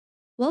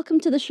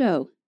Welcome to the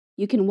show.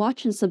 You can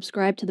watch and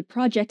subscribe to the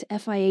Project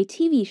FIA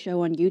TV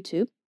show on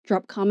YouTube.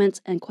 Drop comments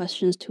and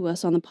questions to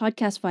us on the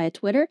podcast via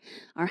Twitter.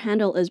 Our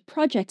handle is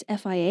Project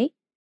FIA.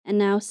 And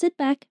now sit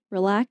back,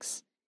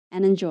 relax,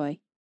 and enjoy.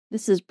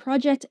 This is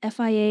Project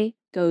FIA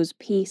Goes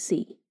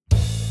PC.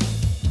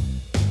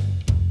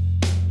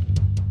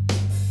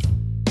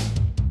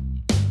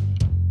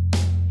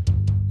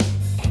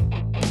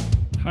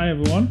 Hi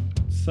everyone.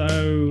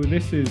 So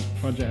this is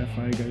Project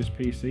FIA Goes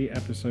PC,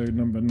 episode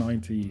number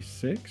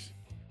 96.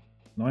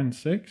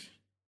 96?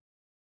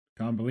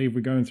 Can't believe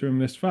we're going through them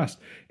this fast.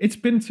 It's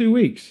been 2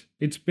 weeks.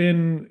 It's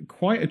been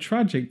quite a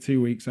tragic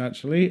 2 weeks,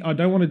 actually. I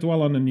don't want to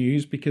dwell on the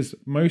news because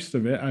most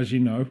of it, as you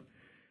know,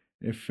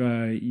 if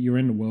you're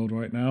in the world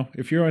right now,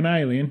 if you're an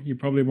alien, you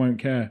probably won't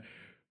care.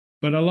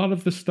 But a lot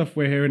of the stuff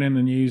we're hearing in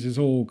the news is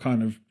all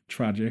kind of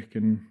tragic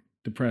and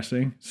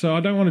depressing. So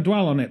I don't want to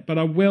dwell on it, but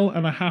I will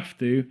and I have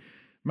to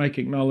make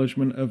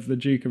acknowledgement of the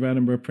Duke of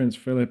Edinburgh, Prince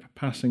Philip,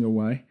 passing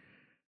away.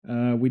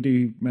 We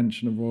do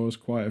mention the Royals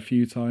quite a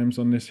few times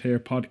on this here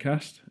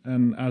podcast.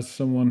 And as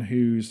someone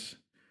who's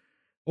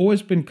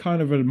always been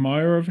kind of an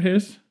admirer of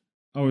his,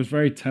 I was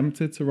very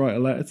tempted to write a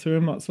letter to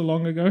him not so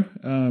long ago.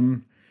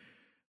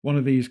 One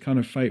of these kind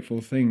of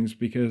fateful things,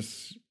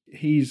 because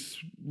he's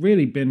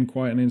really been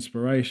quite an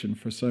inspiration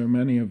for so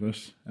many of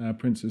us,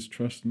 Prince's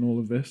Trust and all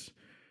of this.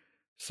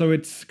 So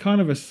it's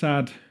kind of a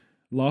sad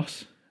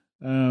loss.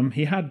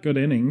 He had good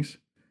innings,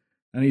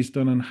 and he's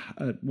done,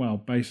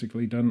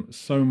 basically done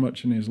so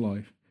much in his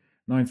life.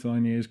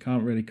 99 years,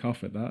 can't really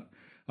cough at that.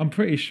 I'm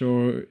pretty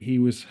sure he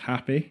was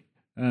happy.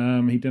 He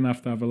didn't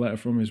have to have a letter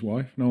from his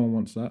wife. No one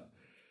wants that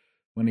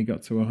when he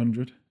got to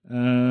 100.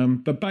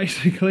 But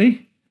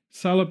basically,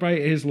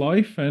 celebrate his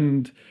life,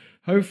 and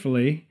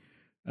hopefully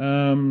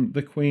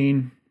the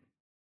Queen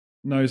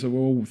knows that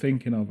we're all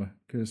thinking of her,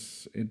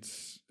 because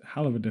it's a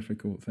hell of a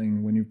difficult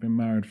thing when you've been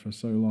married for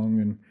so long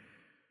and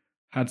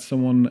had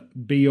someone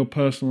be your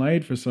personal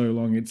aide for so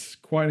long. It's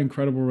quite an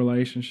incredible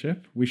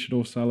relationship. We should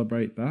all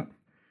celebrate that.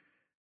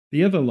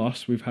 The other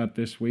loss we've had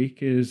this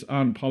week is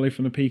Aunt Polly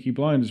from the Peaky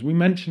Blinders. We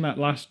mentioned that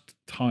last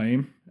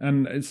time,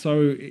 and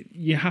so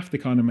you have to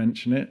kind of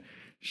mention it.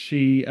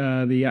 She,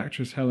 the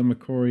actress Helen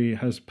McCrory,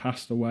 has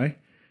passed away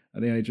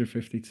at the age of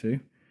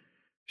 52.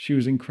 She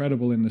was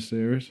incredible in the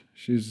series.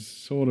 She's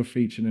sort of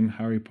featured in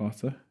Harry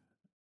Potter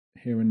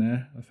here and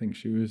there. I think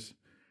she was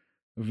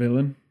a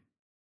villain.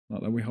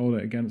 Not that we hold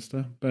it against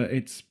her, but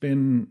it's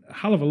been a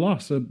hell of a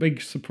loss. A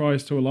big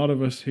surprise to a lot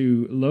of us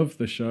who love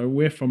the show.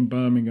 We're from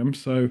Birmingham,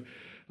 so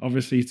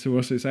obviously to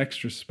us it's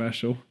extra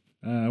special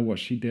what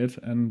she did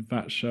and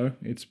that show.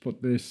 It's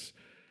put this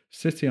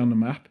city on the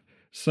map.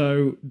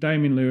 So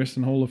Damien Lewis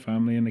and all the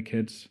family and the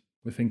kids,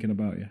 we're thinking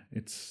about you.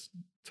 It's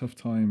tough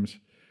times.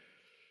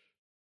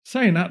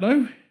 Saying that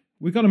though,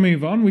 we got to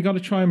move on. We got to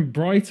try and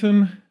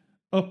brighten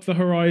up the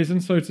horizon,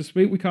 so to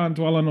speak. We can't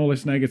dwell on all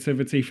this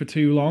negativity for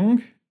too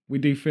long. We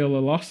do feel a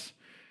loss.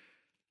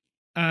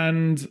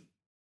 And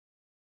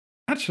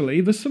actually,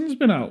 the sun's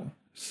been out.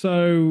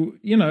 So,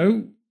 you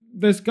know,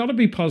 there's got to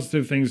be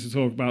positive things to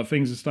talk about.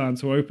 Things are starting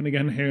to open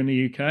again here in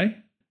the UK.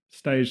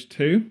 Stage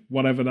 2,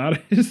 whatever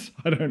that is.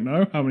 I don't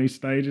know how many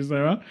stages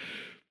there are.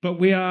 But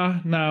we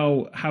are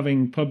now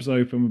having pubs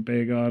open with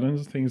beer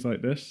gardens, things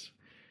like this.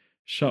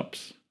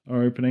 Shops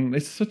are opening.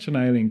 It's such an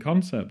alien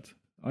concept.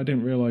 I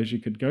didn't realise you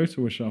could go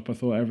to a shop. I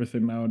thought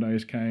everything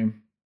nowadays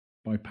came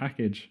by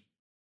package.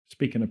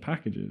 Speaking of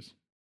packages,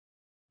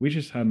 we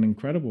just had an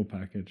incredible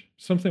package.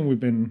 Something we've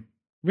been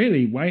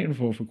really waiting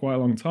for quite a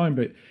long time,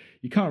 but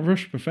you can't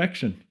rush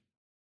perfection.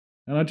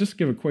 And I just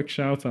give a quick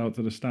shout out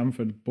to the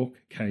Stanford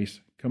Bookcase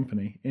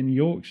Company in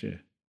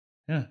Yorkshire.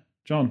 Yeah,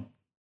 John.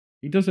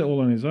 He does it all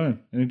on his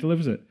own and he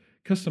delivers it.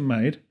 Custom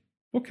made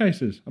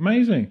bookcases.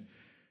 Amazing.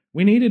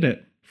 We needed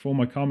it for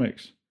my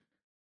comics.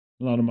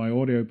 A lot of my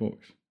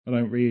audiobooks. I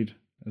don't read,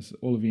 as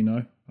all of you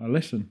know. I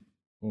listen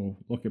or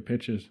look at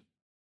pictures.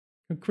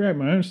 I create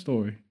my own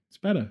story. It's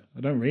better.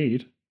 I don't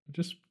read. I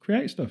just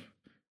create stuff.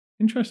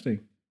 Interesting.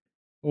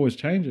 Always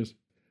changes.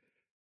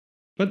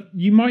 But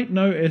you might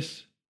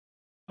notice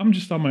I'm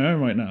just on my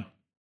own right now.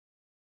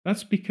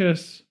 That's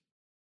because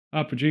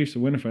our producer,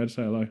 Winifred,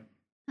 say hello,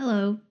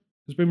 Hello.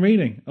 has been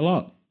reading a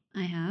lot.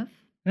 I have.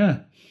 Yeah.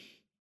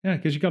 Yeah,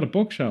 because you got a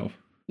bookshelf.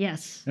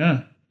 Yes.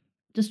 Yeah.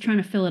 Just trying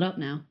to fill it up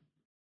now.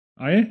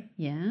 Are you?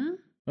 Yeah.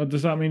 Or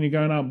does that mean you're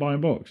going out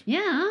buying books?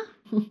 Yeah.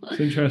 It's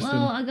interesting.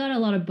 Well, I got a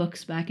lot of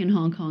books back in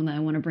Hong Kong that I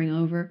want to bring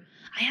over.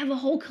 I have a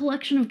whole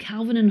collection of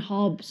Calvin and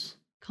Hobbes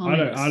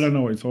comics. I don't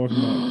know what you're talking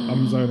about.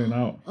 I'm zoning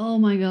out. Oh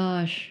my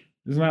gosh.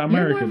 Isn't that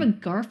American? You're more of a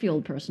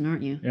Garfield person,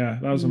 aren't you? Yeah,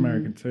 that was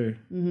American too.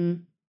 Mm-hmm.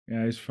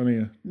 Yeah, he's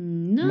funnier.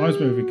 No. Reminds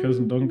me of your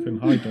cousin Duncan.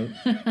 Hi,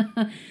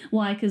 Doug.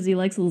 Why? Because he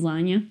likes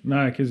lasagna?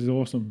 No, because he's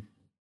awesome.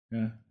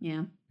 Yeah.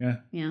 Yeah. Yeah.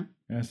 Yeah.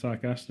 Yeah,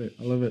 sarcastic.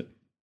 I love it.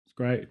 It's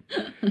great.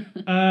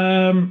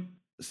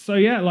 So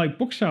yeah, like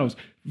bookshelves,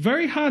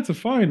 very hard to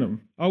find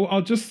them.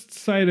 I'll just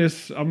say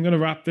this. I'm going to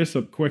wrap this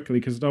up quickly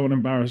because I don't want to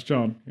embarrass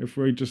John. If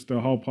we just do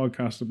a whole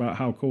podcast about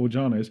how cool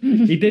John is,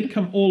 he did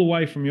come all the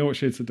way from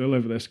Yorkshire to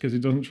deliver this because he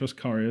doesn't trust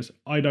couriers.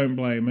 I don't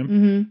blame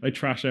him. They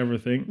trash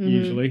everything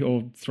usually,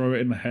 or throw it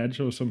in the hedge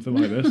or something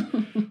like this.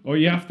 Or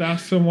you have to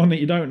ask someone that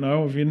you don't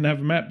know, if you've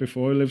never met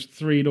before, who lives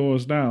 3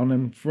 doors down.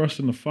 And for us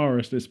in the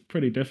forest, it's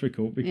pretty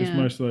difficult because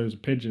most of those are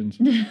pigeons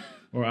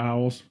or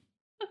owls.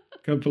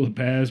 Couple of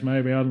pairs,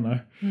 maybe, I don't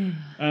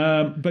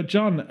know. But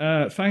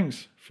John,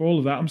 thanks for all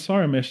of that. I'm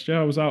sorry I missed you.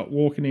 I was out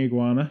walking the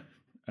iguana.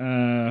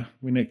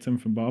 We nicked him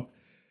from Bob.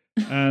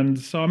 And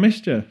so I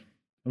missed you,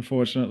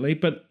 unfortunately.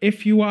 But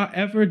if you are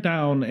ever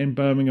down in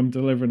Birmingham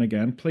delivering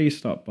again, please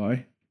stop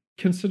by.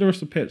 Consider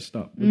us a pit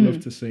stop. We'd love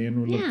to see you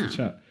and we'd love to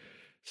chat.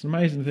 It's an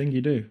amazing thing you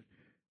do.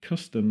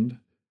 Customed,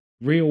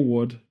 real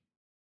wood,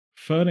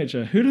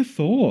 furniture. Who'd have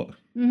thought?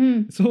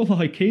 It's all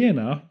IKEA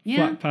now.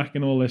 Flat pack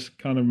and all this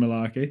kind of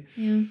malarkey.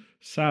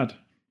 Sad.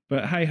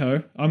 But hey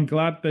ho, I'm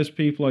glad there's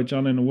people like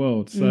John in the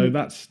world. So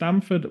that's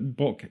Stamford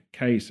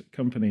Bookcase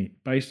Company,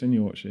 based in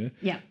Yorkshire.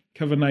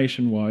 Cover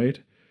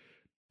nationwide.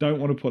 Don't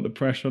want to put the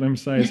pressure on him,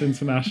 say it's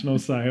international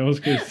sales,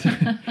 because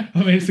I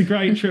mean, it's a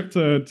great trip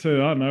to I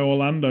don't know,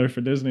 Orlando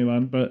for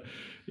Disneyland, but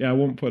yeah, I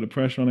won't put the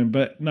pressure on him.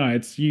 But no,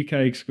 it's UK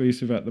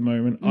exclusive at the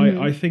moment.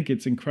 I think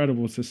it's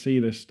incredible to see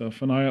this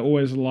stuff, and I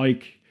always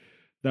like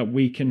that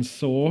we can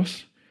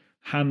source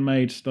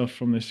handmade stuff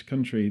from this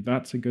country.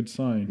 That's a good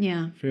sign.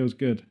 Yeah. Feels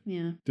good.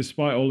 Yeah.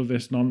 Despite all of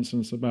this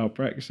nonsense about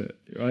Brexit,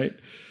 right?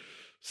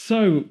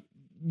 So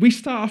we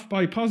start off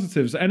by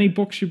positives. Any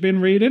books you've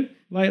been reading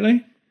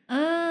lately?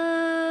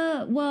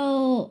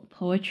 Well,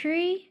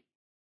 poetry.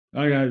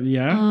 Okay,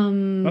 yeah.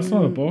 That's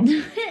not a book.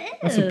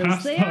 That's a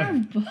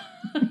pastime.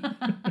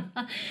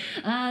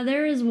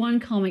 There is one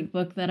comic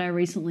book that I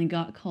recently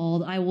got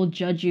called "I Will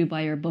Judge You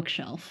by Your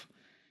Bookshelf,"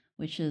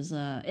 which is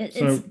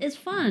it's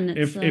fun.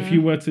 If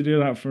you were to do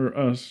that for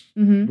us,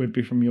 we'd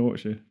be from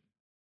Yorkshire.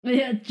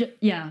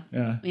 Yeah.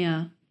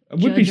 It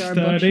would be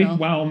sturdy,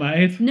 well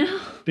made.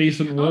 No,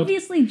 decent wood.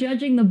 Obviously,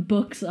 judging the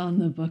books on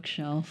the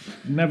bookshelf.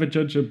 Never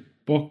judge a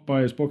book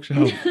by its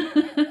bookshelf.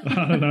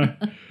 I don't know.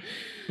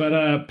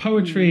 But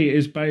poetry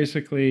is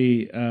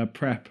basically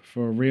prep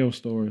for real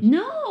stories.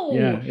 No.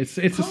 Yeah, it's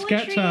a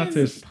sketch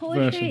artist version.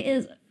 Poetry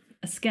is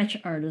a sketch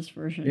artist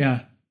version.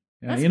 Yeah.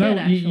 That's you know,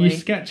 good, you're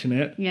sketching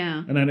it,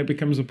 and then it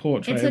becomes a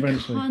portrait eventually.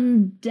 It's a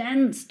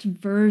condensed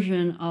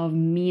version of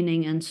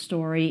meaning and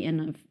story in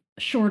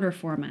a shorter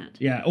format.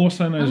 Yeah,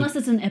 also known unless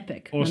it's an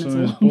epic. Also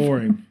known as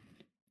boring.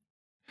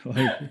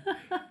 Like,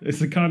 it's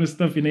the kind of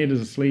stuff you need as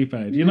a sleep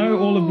aid. You know,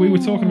 we were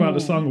talking about the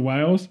Song of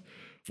Wales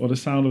or the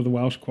Sound of the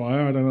Welsh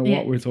Choir. I don't know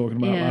what we were talking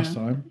about last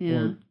time. Yeah.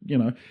 Or, you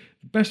know,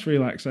 the best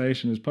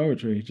relaxation is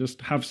poetry.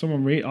 Just have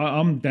someone read.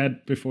 I'm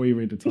dead before you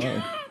read the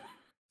title,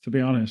 to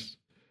be honest.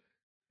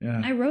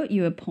 Yeah. I wrote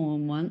you a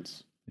poem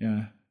once.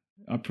 Yeah.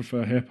 I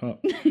prefer hip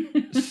hop.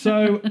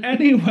 So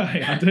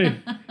anyway, I do.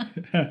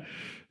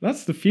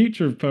 That's the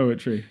future of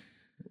poetry.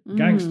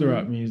 Gangster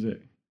rap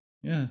music.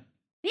 Yeah.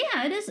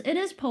 Yeah, it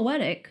is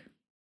poetic.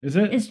 Is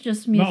it? It's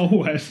just music. Not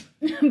always.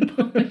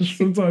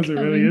 Sometimes it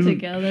really isn't.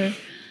 Together.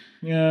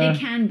 Yeah. It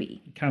can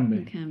be. It can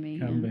be.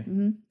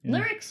 Mm-hmm. Yeah.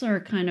 Lyrics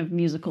are kind of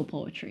musical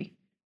poetry.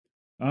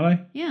 Are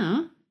they?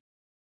 Yeah.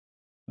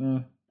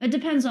 It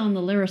depends on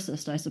the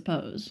lyricist, I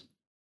suppose.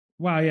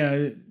 Well,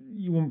 yeah,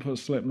 you wouldn't put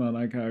Slipknot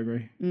in that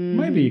category.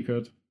 Maybe you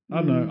could. I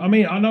don't know. I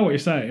mean, I know what you're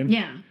saying.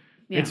 Yeah.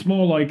 It's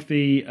more like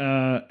the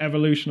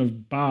evolution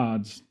of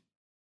bards.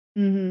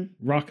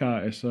 Rock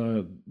artists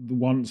are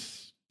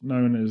once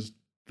known as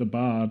the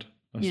bard,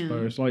 I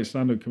suppose. Like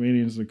stand-up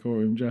comedians, the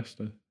courtroom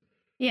jester.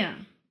 Yeah.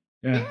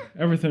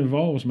 Everything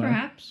evolves,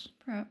 man.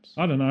 Perhaps.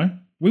 I don't know.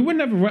 We would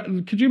never.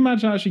 Could you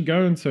imagine actually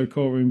going to a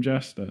courtroom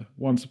jester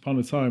once upon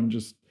a time?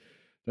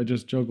 They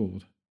just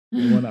juggled.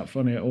 They weren't that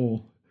funny at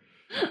all.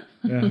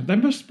 Yeah, there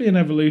must be an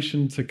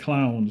evolution to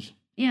clowns.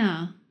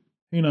 Yeah.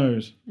 Who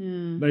knows?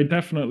 Yeah. They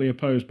definitely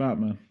oppose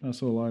Batman.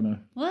 That's all I know.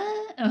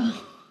 What?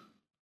 Oh.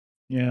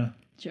 Yeah.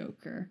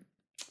 Joker.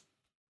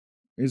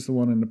 He's the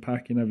one in the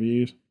pack you never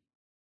use.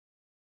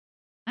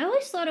 I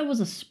always thought it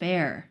was a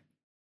spare.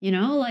 You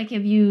know, like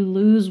if you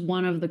lose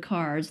one of the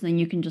cards, then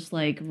you can just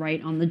like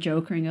write on the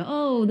Joker and go,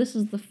 oh, this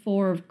is the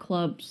 4 of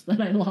clubs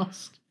that I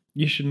lost.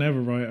 You should never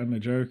write on the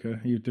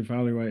Joker. You've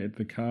devaluated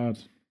the card.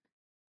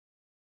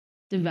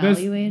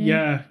 Devaluated?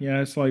 Yeah.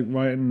 It's like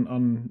writing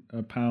on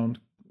a pound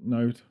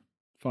note.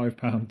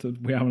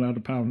 £5. We haven't had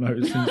a pound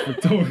note since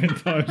Victorian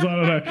times. I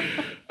don't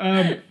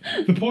know.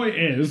 The point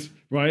is,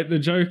 right, the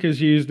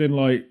Joker's used in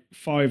like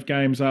 5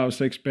 games out of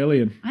 6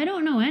 billion. I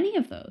don't know any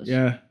of those.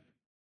 Yeah.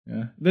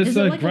 There's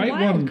a great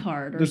one.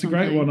 There's a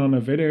great one on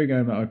a video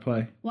game that I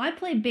play. Well, I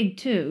play Big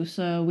 2,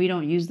 so we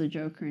don't use the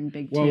Joker in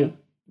Big 2. Well,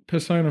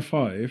 Persona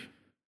 5,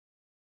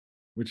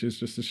 which is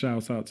just a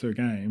shout out to a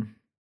game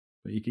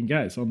that you can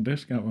get. It's on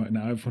discount right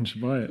now. Everyone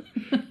should buy it.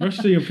 Rush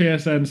to your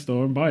PSN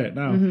store and buy it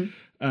now.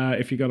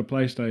 If you got a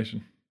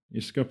PlayStation,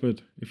 you're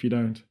scuppered if you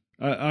don't.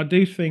 I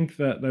do think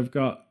that they've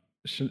got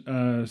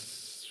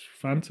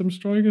Phantom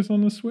Strikers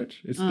on the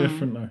Switch. It's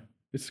different though.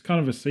 It's kind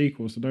of a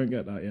sequel, so don't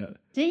get that yet.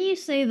 Didn't you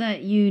say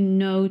that you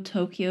know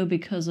Tokyo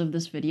because of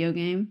this video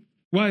game?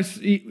 Well,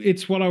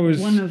 it's what I was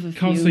One of a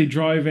constantly few.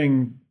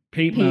 driving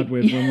Pete mad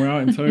with when we're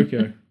out in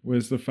Tokyo,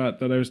 was the fact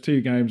that there was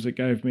 2 games that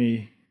gave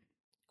me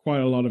quite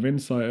a lot of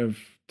insight of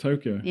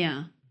Tokyo.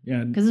 Yeah,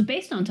 Yeah, because it's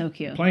based on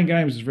Tokyo. playing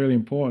games is really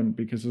important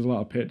because there's a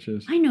lot of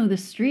pictures. I know the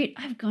street.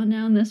 I've gone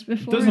down this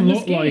before. It doesn't in this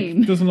look like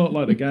game. doesn't look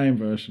like the game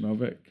version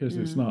of it because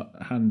it's Yeah.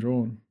 not hand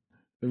drawn.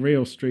 The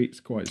real street's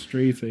quite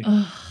streety.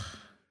 Ugh.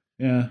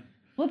 Yeah.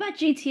 What about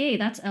GTA?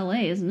 That's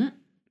LA, isn't it?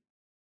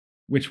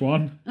 Which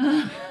one?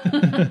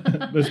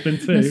 There's There's been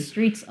 2. The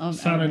streets of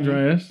San LA.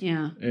 Andreas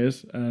Yeah.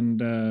 is,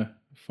 and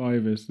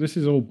 5 is. This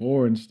is all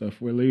boring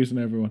stuff. We're losing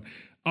everyone.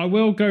 I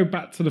will go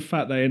back to the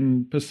fact that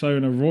in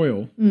Persona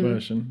Royal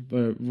version,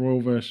 the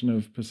Royal version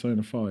of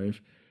Persona 5,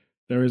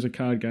 there is a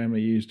card game that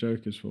you use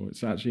Jokers for.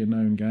 It's actually a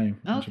known game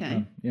in Okay.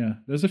 Japan. Yeah,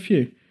 there's a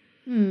few.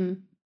 Hmm.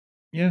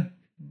 Yeah.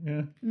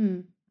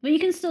 Hmm. But you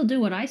can still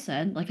do what I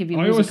said. Like if you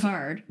I lose always- a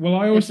card. Well,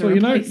 I also, a you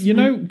know,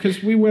 replacement.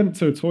 because we went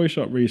to a toy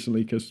shop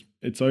recently because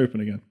it's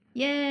open again.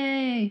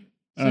 Yay!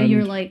 So And-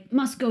 you're like,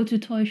 must go to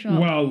toy shop.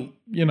 Well,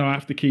 I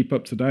have to keep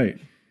up to date.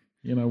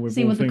 With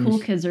see all what things. the cool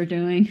kids are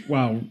doing.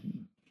 Well,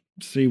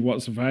 see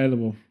what's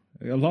available.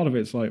 A lot of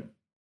it's like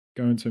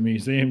going to a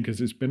museum because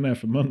it's been there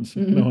for months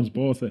and no one's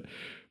bought it.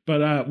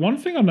 But one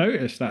thing I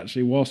noticed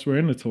actually whilst we're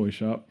in the toy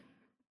shop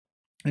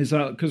is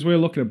that because we're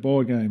looking at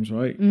board games,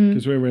 right?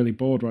 Because we're really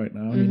bored right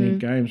now. You need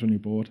games when you're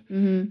bored.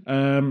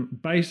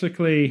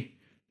 Basically,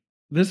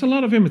 there's a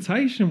lot of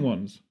imitation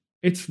ones.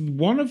 It's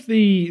one of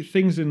the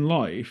things in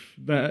life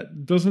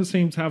that doesn't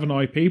seem to have an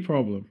IP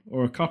problem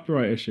or a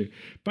copyright issue.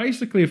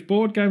 Basically, if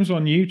board games were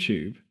on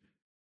YouTube,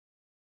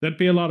 there'd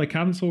be a lot of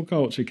cancel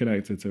culture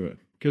connected to it.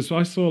 Because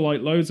I saw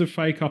like loads of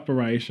fake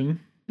Operation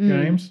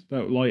games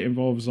that like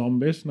involve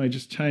zombies, and they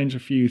just change a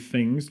few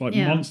things, like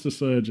Monster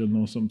Surgeon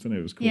or something.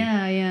 It was called.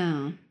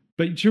 Yeah.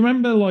 But do you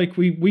remember, like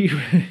we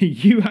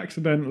you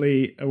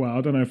accidentally? Well,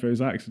 I don't know if it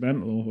was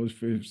accidental or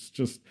if it was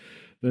just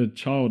the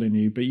child in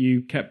you, but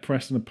you kept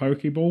pressing a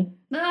Pokeball.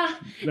 Ah,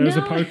 There was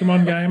a no.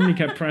 Pokemon game, and you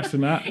kept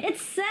pressing that. It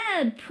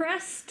said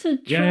press to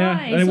try. Yeah,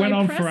 and it so went I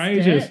on for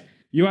pressed ages. it.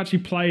 You actually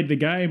played the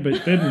game,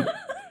 but didn't.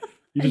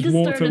 You It just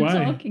walked started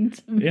away. talking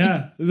to me.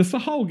 Yeah, it's the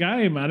whole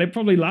game, man. It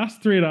probably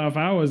lasts 3.5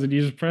 hours, and you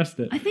just pressed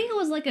it. I think it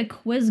was like a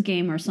quiz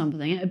game or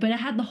something, but it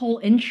had the whole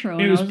intro.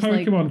 It and was I was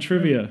like, Pokemon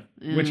Trivia,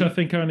 which Yeah. I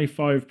think only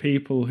 5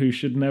 people who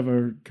should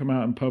never come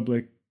out in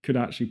public could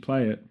actually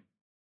play it.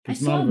 I 'Cause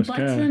saw none a of us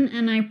care. button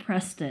and I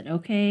pressed it.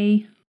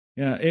 Okay.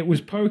 Yeah, it was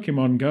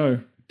Pokemon Go,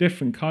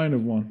 different kind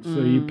of one.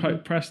 So you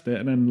pressed it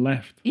and then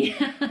left.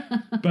 Yeah.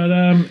 But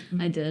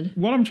I did.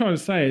 what I'm trying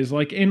to say is,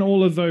 like, in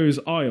all of those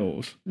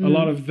aisles, a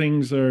lot of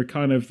things are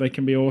kind of, they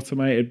can be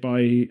automated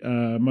by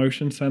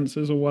motion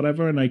sensors or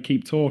whatever, and they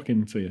keep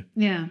talking to you.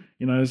 Yeah.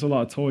 There's a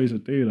lot of toys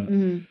that do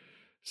that.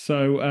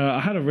 So I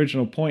had an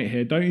original point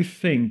here. Don't you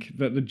think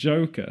that the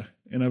Joker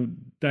in a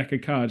deck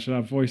of cards should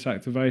have voice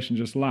activation,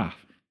 just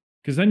laugh?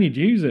 Because then you'd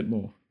use it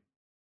more.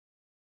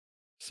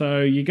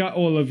 So you got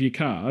all of your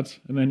cards,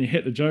 and then you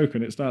hit the Joker,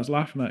 and it starts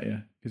laughing at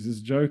you because it's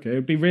a Joker. It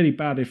would be really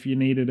bad if you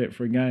needed it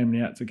for a game and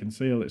you had to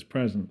conceal its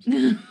presence.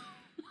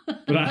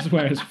 But that's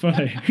where it's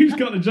funny. Who's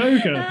got the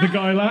Joker? The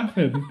guy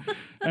laughing.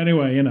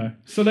 Anyway,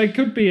 So there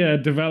could be a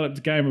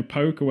developed game of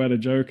poker where the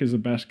Joker's the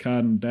best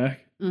card in the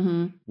deck,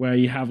 where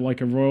you have like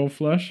a royal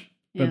flush,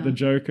 but Yeah. the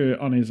Joker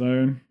on his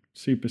own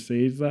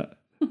supersedes that.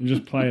 You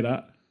just play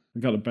that.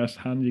 You got the best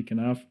hand you can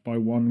have by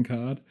 1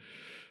 card.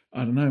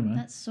 I don't know, man.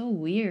 That's so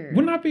weird.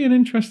 Wouldn't that be an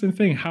interesting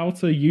thing? How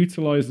to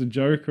utilize the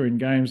Joker in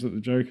games that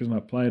the Joker's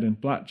not played in,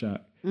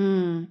 blackjack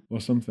or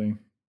something.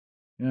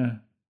 Yeah.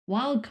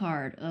 Wild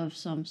card of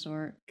some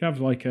sort. Have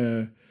like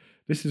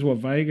this is what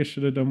Vegas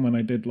should have done when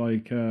they did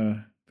like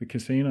the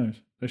casinos.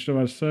 They should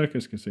have had a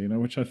circus casino,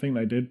 which I think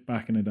they did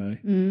back in the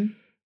day,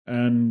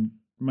 and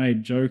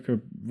made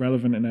Joker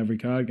relevant in every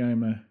card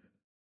game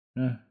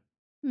there.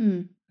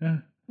 Yeah.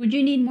 Would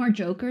you need more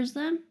jokers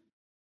then?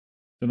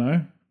 Don't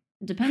know.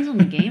 It depends on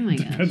the game, I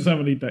guess. Depends how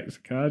many decks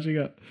of cards you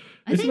got.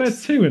 I Isn't think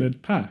there 2 in a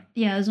pack?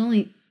 Yeah, there's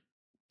only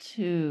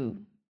 2.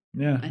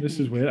 Yeah, I this is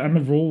think. weird. And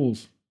the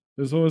rules.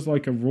 There's always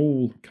like a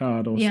rule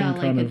card or Yeah, some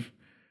like kind a- of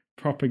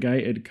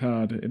propagated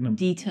card in them.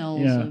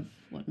 Details Yeah. of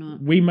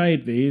whatnot. We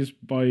made these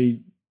by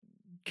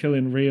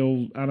killing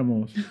real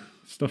animals,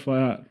 stuff like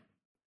that.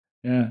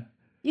 Yeah.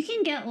 You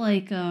can get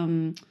like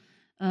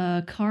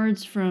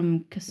cards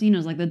from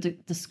casinos, like the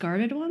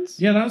discarded ones.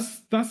 Yeah,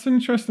 that's an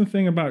interesting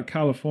thing about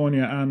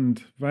California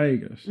and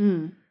Vegas.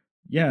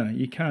 Yeah,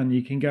 you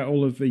can get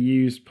all of the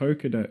used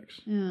poker decks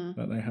Yeah.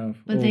 that they have,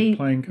 But or they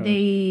playing cards.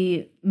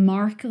 they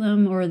mark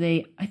them, or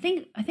I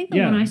think the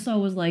Yeah. one I saw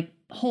was like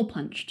hole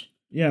punched.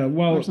 Yeah,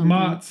 well, or something.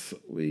 Mart's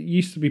it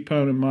used to be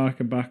permanent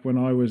marker back when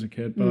I was a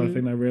kid, but I Mm.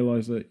 think they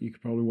realised that you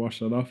could probably wash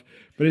that off.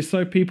 But it's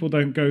so people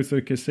don't go to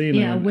a casino.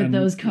 Yeah, with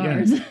those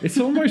cards. It's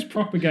almost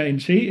propagating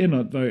cheating,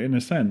 though, in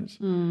a sense.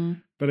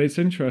 But it's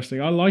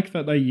interesting. I like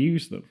that they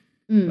use them.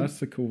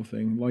 That's the cool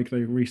thing. Like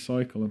they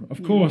recycle them.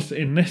 Of course,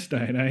 in this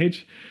day and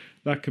age,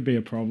 that could be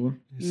a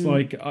problem. It's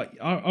like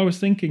I was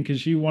thinking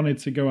because you wanted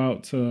to go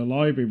out to a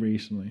library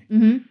recently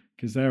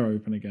because they're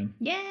open again.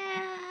 Yeah.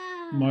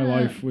 My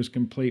life was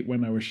complete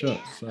when they were shut,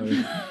 so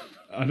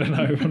I don't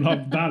know. I'm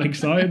not that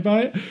excited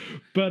by it,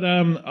 but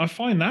I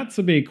find that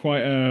to be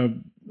quite a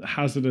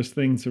hazardous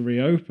thing to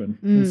reopen,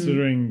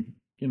 considering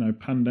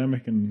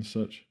pandemic and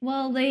such.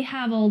 Well, they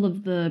have all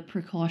of the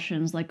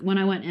precautions. Like when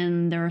I went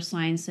in, there were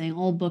signs saying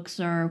all books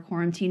are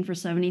quarantined for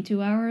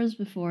 72 hours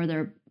before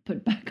they're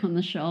put back on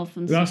the shelf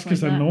and That's stuff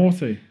like that. because they're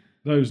naughty.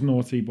 Those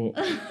naughty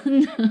books.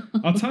 No.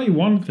 I'll tell you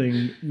one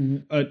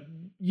thing.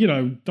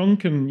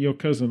 Duncan, your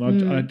cousin,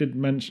 I did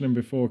mention him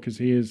before because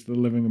he is the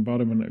living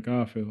embodiment of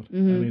Garfield,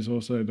 and he's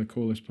also the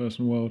coolest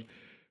person in the world.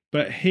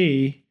 But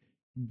he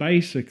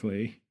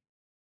basically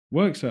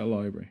works at a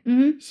library.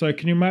 So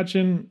can you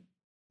imagine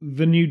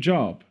the new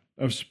job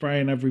of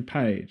spraying every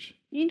page?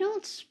 You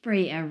don't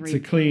spray every to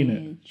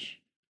clean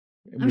page.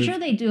 I'm sure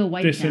they do a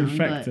wipe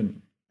disinfectant.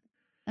 Down,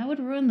 but that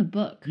would ruin the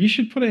book. You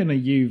should put it in a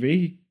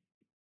UV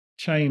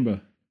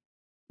chamber.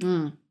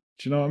 Do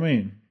you know what I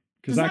mean?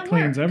 Because that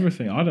cleans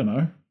everything. I don't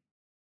know.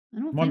 I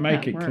don't Might think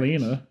make that it works.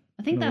 cleaner.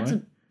 I think that's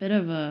a bit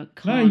of a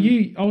con.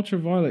 No,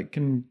 ultraviolet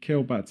can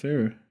kill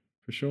bacteria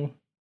for sure.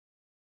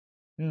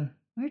 Yeah.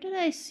 Where did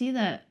I see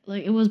that?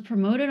 Like, it was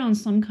promoted on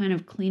some kind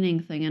of cleaning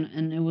thing,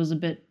 and it was a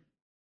bit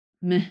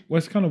meh. Well,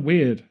 it's kind of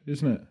weird,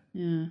 isn't it?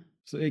 Yeah.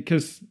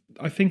 Because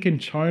I think in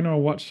China, I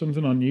watched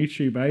something on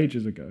YouTube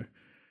ages ago,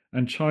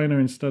 and China,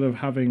 instead of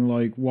having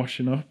like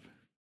washing up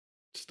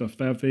stuff,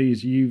 they have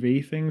these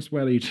UV things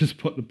where you just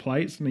put the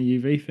plates in the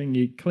UV thing,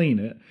 you clean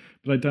it,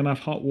 but they don't have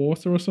hot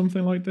water or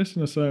something like this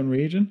in a certain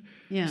region.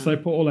 Yeah. So they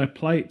put all their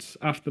plates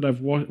after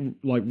they've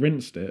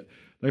rinsed it,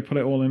 they put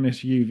it all in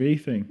this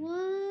UV thing.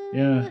 What?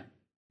 Yeah.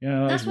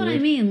 Yeah, that's what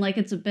weird. I mean. Like,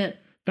 it's a bit.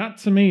 That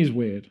to me is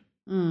weird.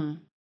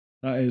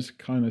 That is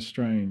kind of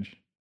strange.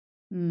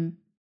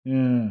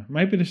 Yeah,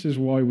 maybe this is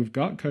why we've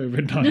got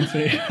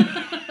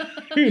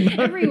COVID-19.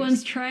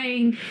 Everyone's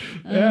trying.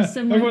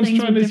 Similar everyone's things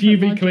trying with this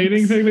UV logics.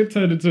 cleaning thing that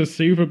turned into a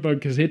super bug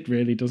because it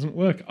really doesn't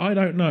work. I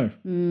don't know.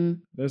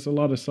 There's a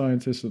lot of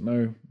scientists that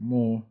know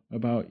more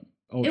about.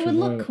 It would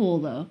look cool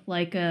though,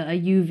 like a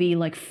UV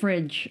like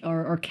fridge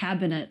or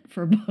cabinet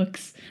for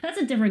books. That's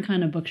a different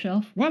kind of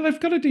bookshelf. Well, they've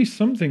got to do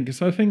something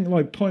because I think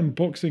like putting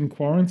books in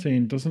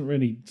quarantine doesn't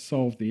really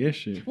solve the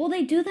issue. Well,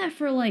 they do that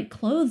for like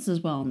clothes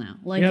as well now.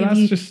 Like yeah, if that's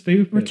you just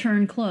stupid.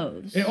 Return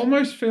clothes. It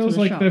almost feels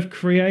like they've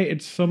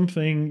created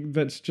something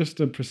that's just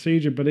a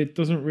procedure, but it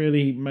doesn't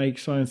really make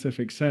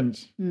scientific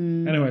sense.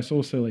 Anyway, it's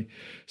all silly.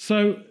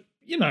 So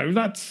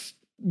that's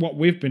what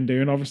we've been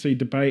doing, obviously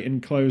debating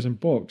clothes and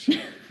books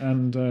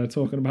and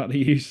talking about the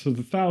use of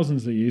the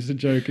thousands they use of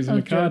jokers in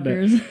the card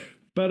deck.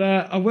 But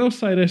I will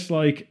say this,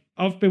 like,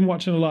 I've been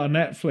watching a lot of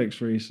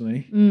Netflix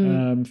recently.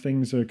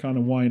 Things are kind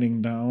of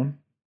winding down.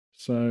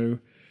 So,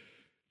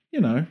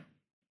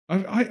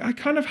 I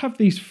kind of have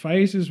these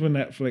phases with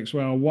Netflix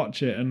where I'll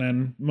watch it and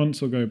then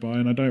months will go by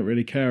and I don't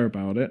really care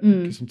about it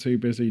because I'm too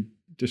busy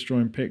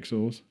destroying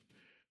pixels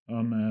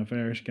on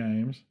various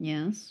games.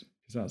 Yes.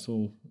 Because that's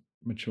all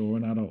mature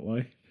and adult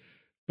like.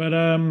 But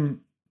a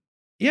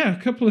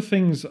couple of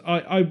things.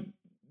 I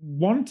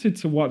wanted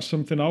to watch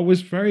something I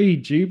was very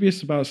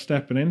dubious about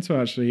stepping into,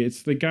 actually.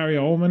 It's the Gary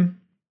Oldman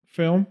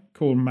film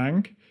called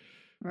Mank,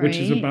 which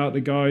is about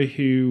the guy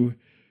who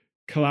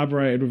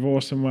collaborated with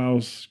Orson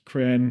Welles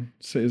creating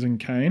Citizen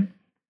Kane.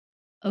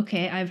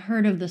 Okay, I've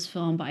heard of this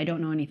film, but I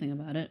don't know anything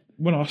about it.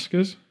 Won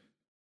Oscars.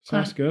 So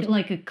that's good.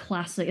 Like a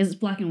classic. It's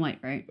black and white,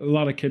 right? A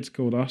lot of kids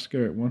called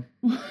Oscar it won.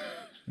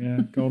 Yeah,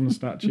 golden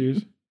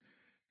statues.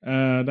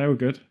 They were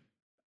good.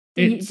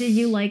 Did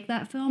you like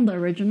that film, the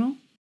original?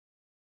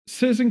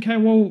 Citizen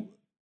Kane, well,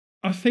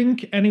 I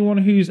think anyone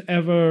who's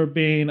ever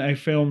been a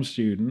film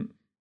student,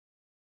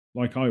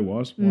 like I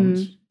was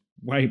once,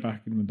 way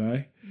back in the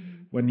day,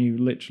 when you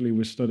literally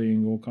were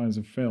studying all kinds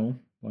of film,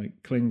 like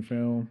cling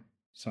film,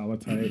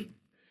 sellotape,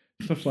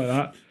 stuff like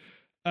that,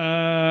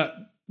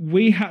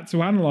 we had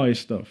to analyze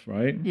stuff,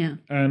 right? Yeah.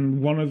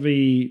 And one of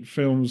the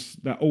films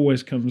that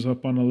always comes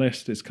up on a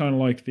list, it's kind of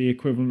like the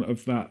equivalent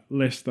of that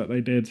list that they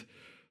did,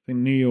 I think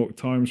New York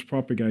Times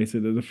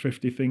propagated, the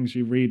 50 things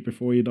you read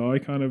before you die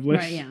kind of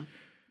list. Right, yeah.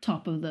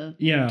 Top of the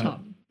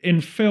top. In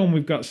film,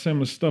 we've got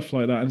similar stuff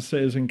like that, and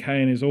Citizen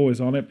Kane is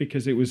always on it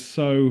because it was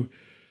so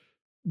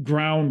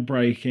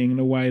groundbreaking in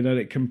a way that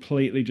it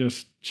completely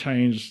just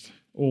changed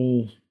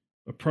all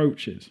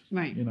approaches.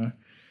 Right.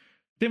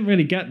 Didn't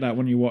really get that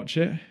when you watch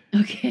it.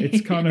 Okay.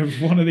 It's kind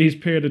of one of these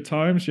period of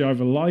times you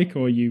either like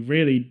or you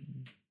really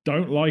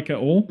don't like at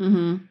all.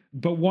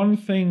 But one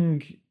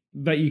thing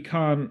that you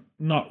can't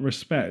not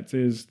respect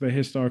is the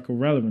historical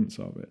relevance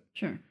of it.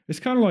 Sure. It's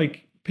kind of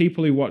like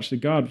people who watch The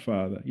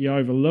Godfather. You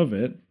either love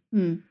it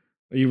or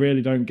you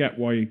really don't get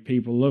why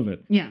people love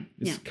it. Yeah.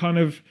 It's kind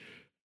of,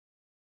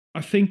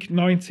 I think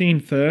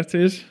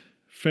 1930s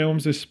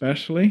films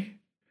especially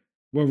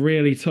were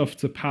really tough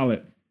to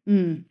palate.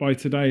 By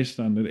today's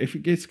standard.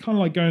 It's kind of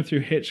like going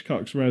through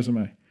Hitchcock's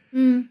resume.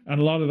 And a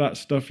lot of that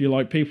stuff, you're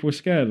like, people were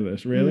scared of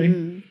this,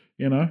 really?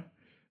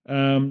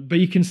 But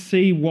you can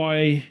see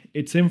why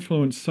it's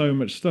influenced so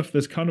much stuff.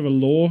 There's kind of a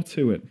lore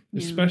to it,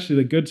 especially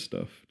the good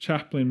stuff.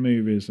 Chaplin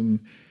movies and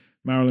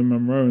Marilyn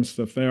Monroe and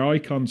stuff, they're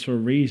icons for a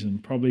reason,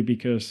 probably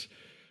because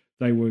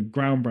they were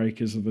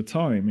groundbreakers of the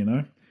time, you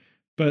know.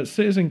 But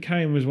Citizen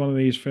Kane was one of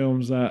these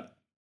films that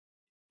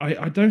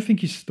I don't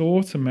think you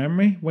store to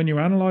memory. When you're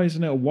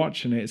analysing it or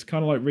watching it, it's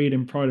kind of like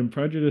reading Pride and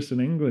Prejudice in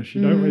English.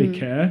 You don't really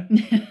care.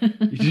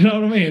 You know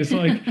what I mean? It's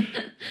like,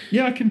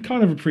 yeah, I can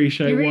kind of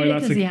appreciate why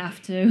that's you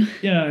have to.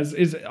 Yeah,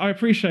 I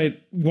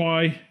appreciate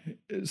why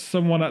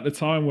someone at the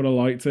time would have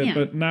liked it,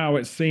 but now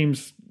it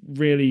seems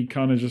really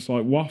kind of just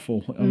like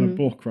waffle on a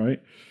book, right?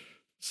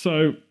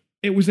 So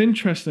it was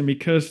interesting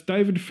because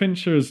David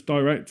Fincher is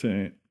directing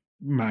it.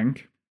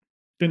 Mank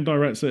didn't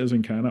direct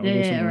Citizen Kane. That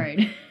was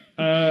right.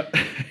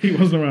 He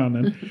wasn't around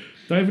then.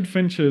 David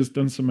Fincher has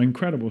done some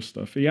incredible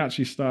stuff. He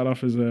actually started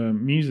off as a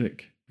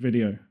music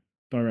video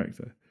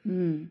director,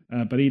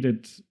 but he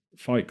did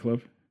Fight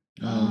Club,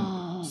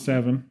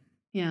 7.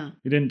 Yeah.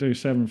 He didn't do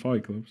 7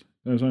 Fight Clubs.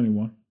 There was only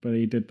one, but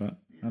he did that,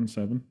 and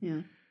 7.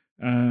 Yeah.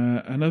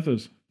 And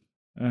others.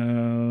 A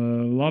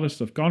lot of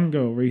stuff. Gone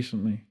Girl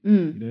recently.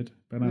 He did.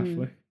 Ben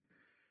Affleck.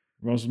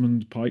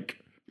 Rosamund Pike.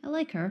 I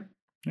like her.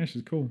 Yeah,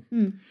 she's cool.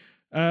 He's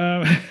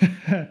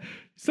done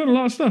a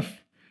lot of stuff.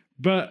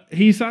 But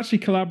he's actually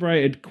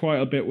collaborated quite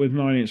a bit with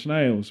Nine Inch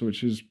Nails,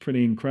 which is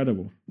pretty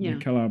incredible. Yeah. The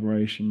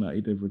collaboration that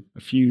he did with a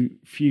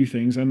few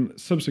things. And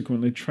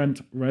subsequently, Trent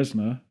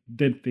Reznor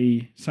did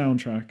the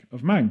soundtrack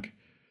of Mank.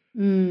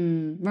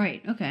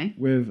 Right, okay.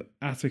 With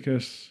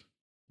Atticus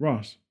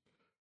Ross,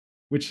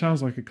 which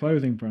sounds like a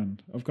clothing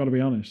brand, I've got to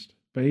be honest.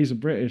 But he's a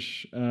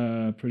British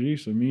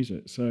producer of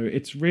music. So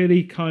it's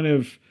really kind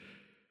of...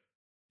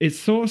 It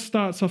sort of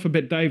starts off a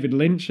bit David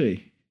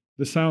Lynchy.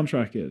 The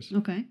soundtrack is.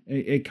 Okay.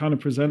 It kind of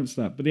presents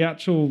that. But the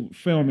actual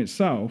film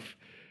itself,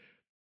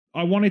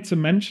 I wanted to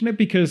mention it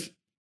because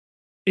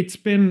it's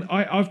been...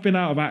 I've been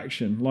out of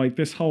action. Like,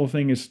 this whole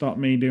thing has stopped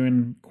me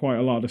doing quite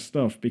a lot of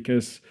stuff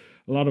because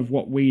a lot of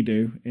what we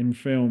do in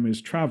film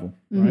is travel,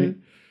 right?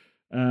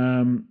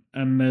 And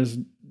there's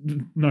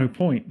no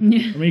point. I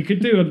mean, you could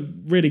do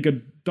a really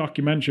good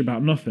documentary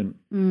about nothing.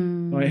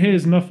 Like,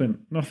 here's nothing.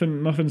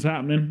 Nothing's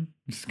happening.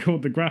 It's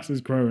called The Grass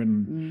is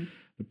Growing.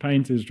 The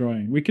paint is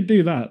drying. We could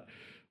do that.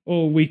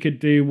 Or we could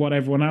do what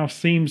everyone else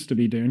seems to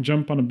be doing,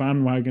 jump on a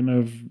bandwagon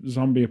of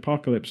zombie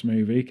apocalypse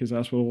movie, because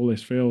that's what all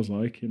this feels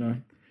like, you know.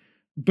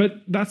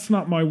 But that's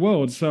not my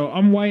world. So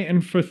I'm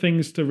waiting for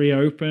things to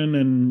reopen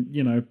and,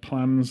 you know,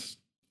 plans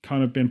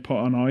kind of been put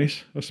on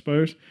ice, I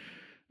suppose.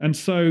 And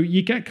so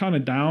you get kind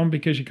of down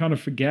because you kind of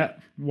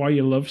forget why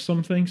you love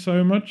something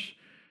so much.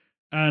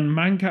 And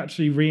Mank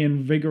actually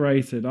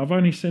reinvigorated. I've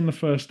only seen the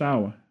first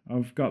hour.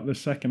 I've got the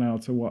second hour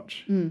to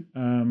watch.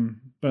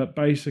 But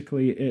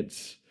basically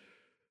it's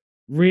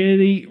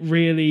really,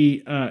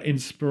 really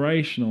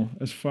inspirational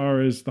as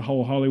far as the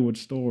whole Hollywood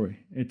story.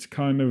 It's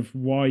kind of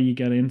why you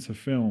get into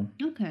film.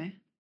 Okay.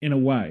 In a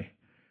way.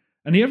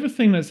 And the other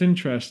thing that's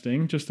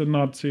interesting, just a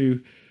nod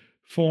to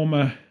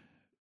former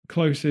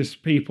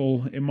closest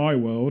people in my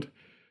world,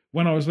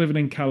 when I was living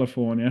in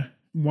California,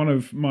 one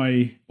of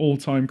my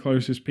all-time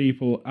closest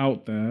people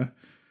out there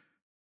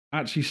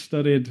actually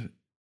studied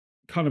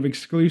kind of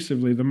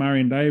exclusively the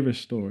Marion Davis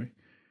story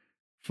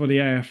for the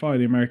AFI,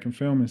 the American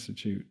Film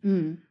Institute.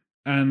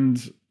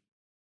 And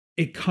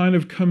it kind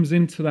of comes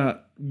into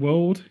that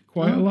world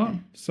quite a lot.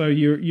 So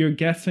you're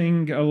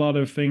getting a lot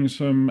of things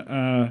from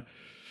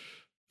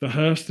the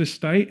Hearst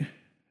estate,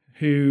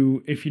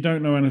 who, if you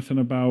don't know anything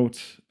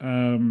about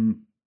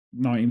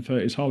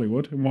 1930s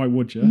Hollywood, and why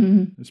would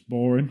you? It's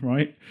boring,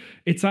 right?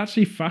 It's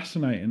actually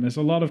fascinating. There's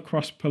a lot of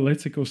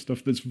cross-political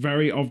stuff that's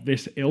very of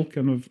this ilk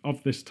and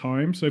of this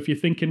time. So if you're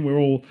thinking we're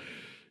all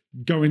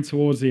going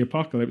towards the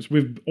apocalypse,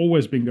 we've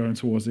always been going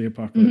towards the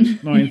apocalypse.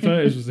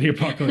 1930s was the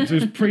apocalypse. It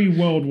was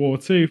pre-World War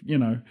II, you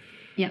know.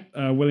 Yeah.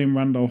 William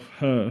Randolph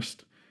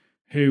Hearst,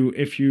 who,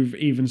 if you've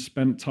even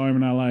spent time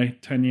in LA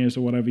 10 years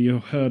or whatever,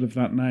 you've heard of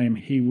that name.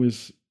 He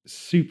was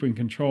super in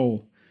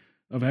control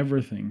of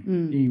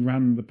everything. He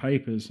ran the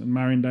papers, and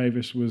Marion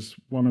Davis was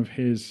one of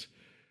his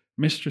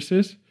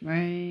mistresses.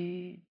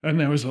 Right. And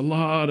there was a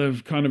lot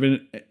of kind of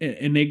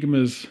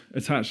enigmas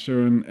attached to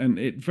her, and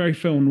it very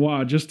film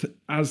noir, just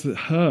as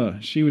her.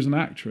 She was an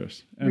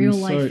actress. And real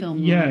life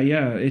film noir.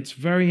 Yeah. It's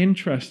very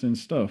interesting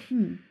stuff.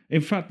 In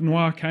fact,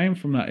 noir came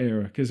from that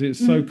era because it's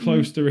so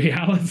close to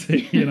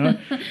reality, you know.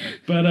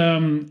 But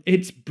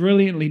it's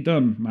brilliantly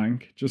done,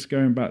 Mank, just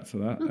going back to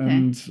that. Okay.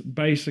 And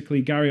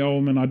basically, Gary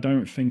Oldman, I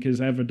don't think has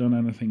ever done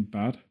anything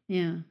bad.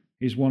 Yeah.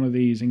 He's one of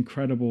these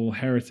incredible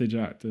heritage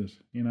actors,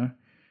 you know.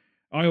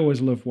 I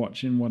always love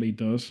watching what he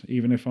does,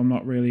 even if I'm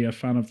not really a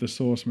fan of the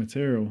source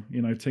material.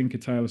 You know, Tinker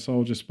Tailor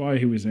Soldier Spy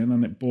he was in,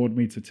 and it bored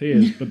me to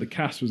tears, but the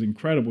cast was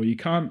incredible. You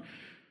can't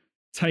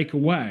take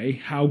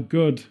away how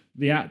good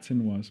the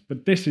acting was,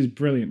 but this is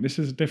brilliant. This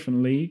is a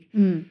different league,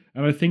 and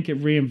I think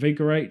it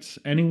reinvigorates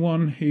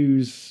anyone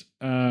who's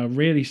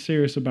really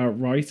serious about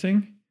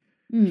writing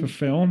for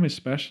film,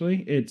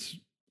 especially. It's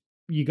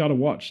you got to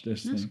watch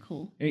this That's thing.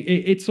 cool.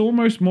 It's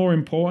almost more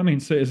important in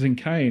Citizen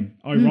Kane,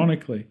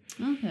 ironically.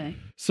 Okay.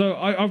 So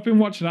I've been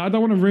watching it. I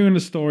don't want to ruin the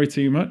story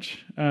too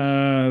much.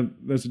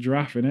 There's a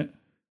giraffe in it.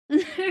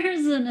 There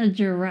isn't a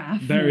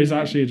giraffe. There is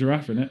actually a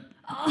giraffe in it.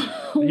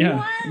 Oh, Yeah,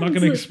 what? I'm not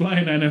going to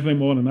explain anything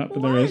more than that,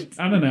 but there is. What?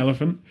 And an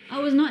elephant. I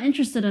was not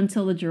interested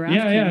until the giraffe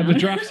Yeah, came yeah, the out.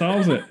 giraffe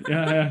solves it.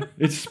 Yeah.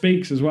 It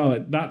speaks as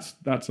well. That's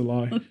a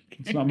lie. Okay.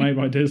 It's not made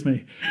by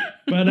Disney.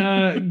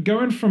 But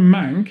going from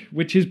Mank,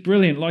 which is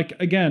brilliant. Like,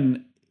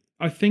 again,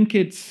 I think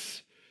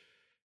it's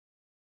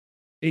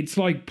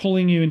like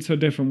pulling you into a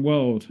different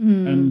world.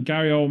 And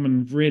Gary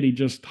Oldman really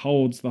just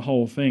holds the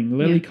whole thing.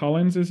 Lily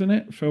Collins, isn't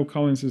it? Phil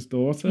Collins'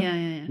 daughter.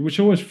 Yeah. Which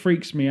always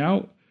freaks me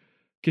out.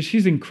 Because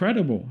she's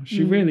incredible.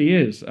 She really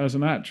is as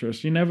an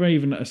actress. You never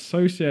even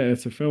associate her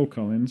to Phil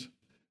Collins,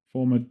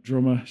 former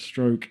drummer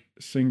stroke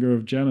singer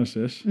of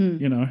Genesis,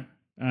 you know,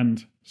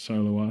 and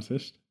solo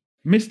artist.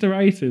 Mr.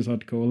 80s,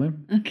 I'd call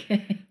him.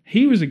 Okay.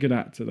 He was a good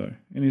actor, though,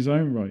 in his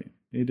own right.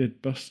 He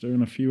did Buster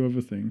and a few other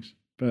things.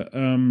 But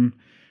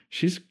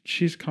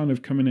she's kind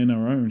of coming in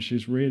her own.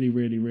 She's really,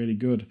 really, really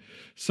good.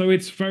 So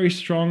it's very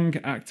strong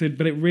acted,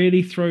 but it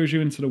really throws you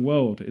into the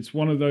world. It's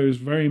one of those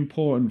very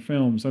important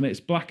films, and it's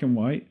black and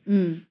white.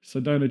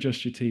 So don't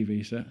adjust your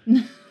TV set.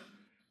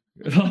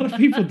 A lot of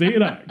people do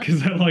that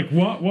because they're like,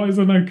 what? Why is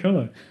there no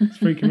color? It's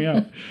freaking me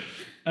out.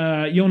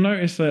 You'll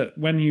notice that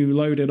when you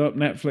load it up,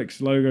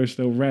 Netflix logo is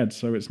still red,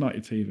 so it's not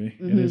your TV.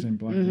 It is in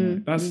black and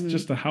white. That's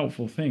just a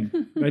helpful thing.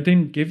 They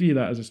didn't give you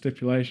that as a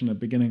stipulation at the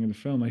beginning of the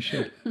film. They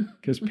should,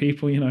 because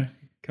people, you know,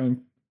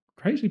 come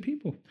crazy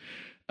people.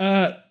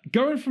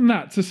 Going from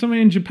that to something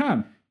in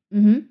Japan.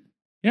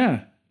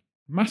 Yeah,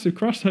 massive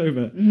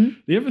crossover.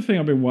 The other thing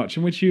I've been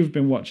watching, which you've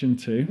been watching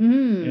too,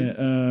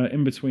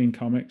 in between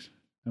comics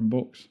and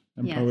books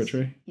and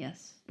poetry.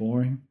 Yes.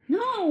 Boring.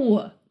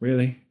 No.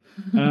 Really.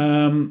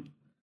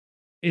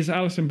 Is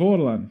Alice in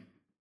Borderland.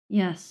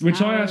 Yes.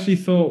 Which I Alice actually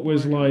thought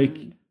was Borderland.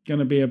 like going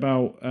to be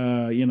about,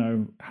 you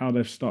know, how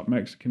they've stopped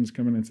Mexicans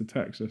coming into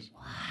Texas.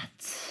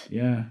 What?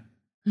 Yeah.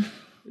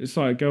 It's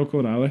like a girl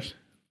called Alice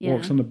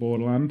walks on the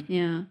borderland.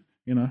 Yeah.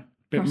 You know,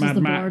 bit Crosses Mad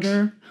the Max.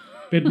 border.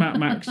 Bit Mad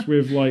Max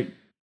with like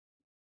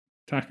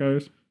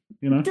tacos.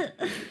 You know,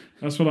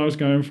 that's what I was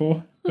going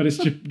for. But it's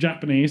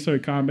Japanese, so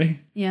it can't be.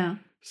 Yeah.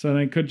 So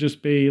it could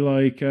just be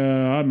like,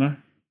 I don't know,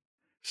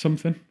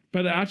 something.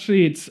 But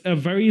actually, it's a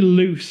very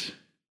loose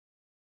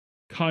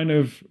kind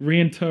of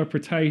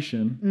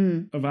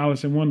reinterpretation of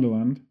Alice in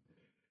Wonderland.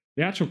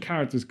 The actual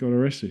character's called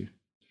Arisu.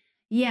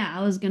 Yeah,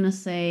 I was going to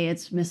say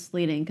it's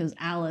misleading because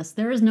Alice,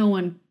 there is no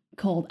one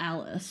called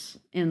Alice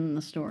in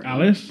the story.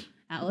 Alice?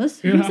 Alice?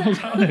 Who the hell's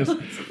Alice?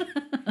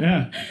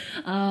 Yeah.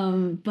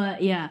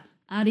 But yeah,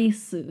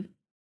 Arisu.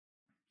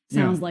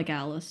 Sounds like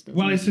Alice.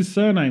 Well, it's his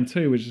surname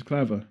too, which is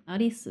clever.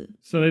 Arisu.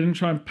 So they didn't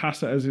try and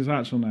pass it as his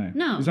actual name.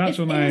 No, his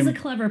actual it name is a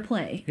clever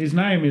play. His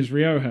name is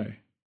Ryohei,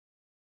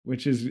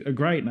 which is a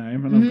great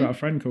name, and I've got a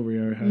friend called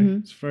Ryohei.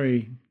 It's a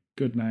very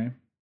good name.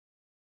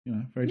 You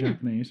know, very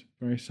Japanese,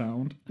 very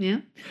sound.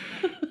 Yeah.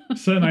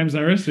 Surname's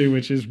Arisu,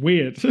 which is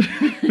weird.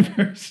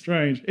 Very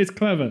strange. It's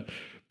clever,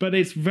 but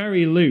it's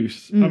very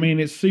loose. I mean,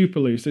 it's super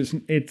loose.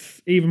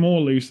 It's even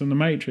more loose than The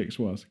Matrix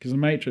was, because The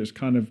Matrix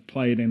kind of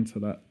played into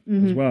that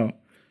as well.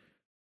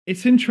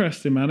 It's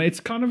interesting, man. It's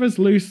kind of as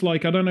loose,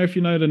 like, I don't know if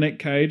you know the Nick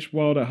Cage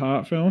Wild at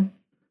Heart film.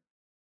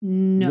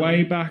 No.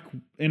 Way back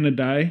in the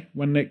day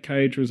when Nick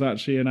Cage was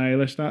actually an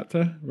A-list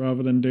actor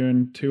rather than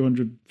doing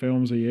 200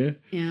 films a year.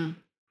 Yeah.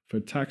 For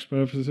tax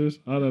purposes,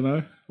 I don't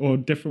know, or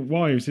different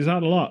wives. He's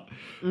had a lot.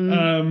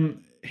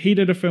 He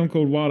did a film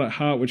called Wild at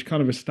Heart, which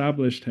kind of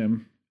established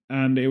him,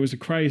 and it was a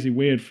crazy,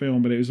 weird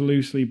film, but it was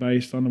loosely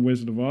based on The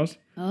Wizard of Oz.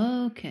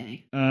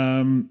 Okay.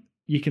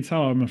 You can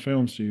tell I'm a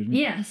film student.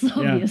 Yes,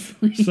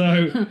 obviously.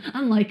 So,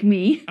 unlike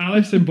me.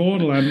 Alice in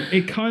Borderland,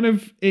 it kind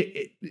of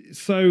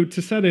so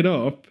to set it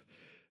up,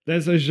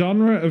 there's a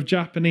genre of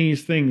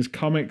Japanese things,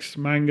 comics,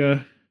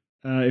 manga,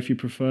 if you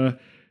prefer.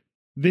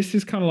 This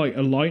is kind of like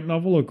a light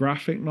novel or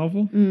graphic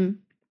novel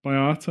by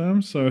our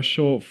terms, so a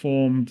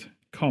short-formed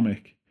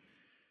comic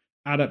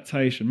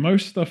adaptation.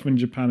 Most stuff in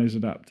Japan is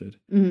adapted.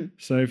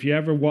 So if you're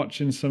ever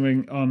watching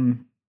something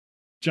on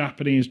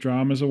Japanese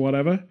dramas or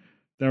whatever,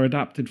 they're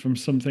adapted from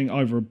something,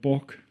 either a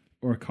book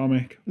or a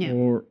comic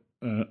or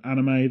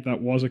anime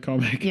that was a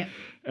comic. Yeah.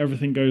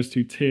 Everything goes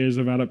through tiers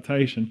of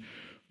adaptation.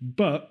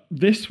 But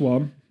this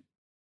one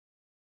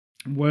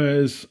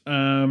was...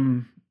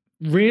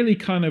 really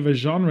kind of a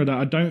genre that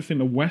I don't think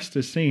the West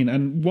has seen.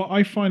 And what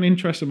I find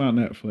interesting about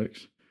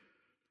Netflix,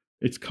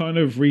 it's kind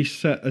of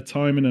reset a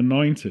time in the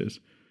 90s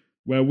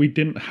where we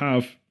didn't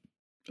have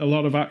a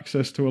lot of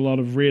access to a lot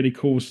of really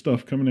cool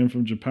stuff coming in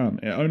from Japan.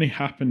 It only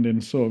happened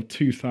in sort of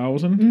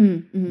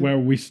 2000 where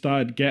we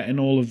started getting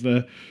all of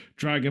the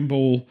Dragon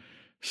Ball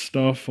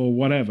stuff or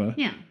whatever.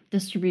 Yeah.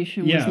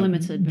 Distribution was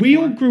limited before. We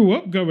all grew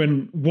up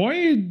going,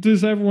 why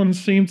does everyone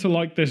seem to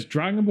like this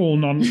Dragon Ball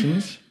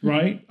nonsense,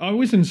 right? I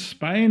was in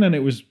Spain and it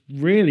was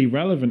really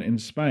relevant in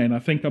Spain. I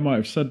think I might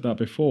have said that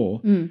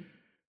before.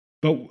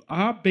 But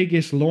our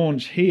biggest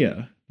launch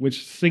here which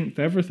synced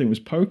everything, was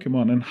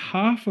Pokemon. And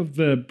half of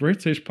the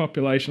British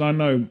population, I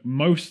know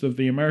most of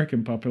the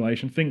American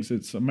population, thinks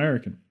it's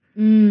American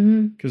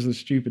because of the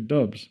stupid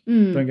dubs.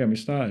 Don't get me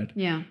started.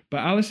 Yeah. But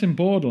Alice in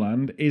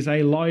Borderland is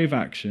a live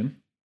action,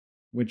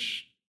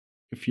 which,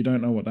 if you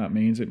don't know what that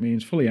means, it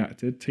means fully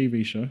acted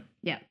TV show.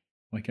 Yeah.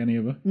 Like any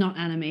other. Not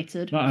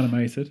animated. Not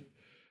animated.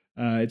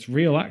 It's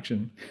real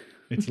action.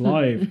 It's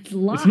live. It's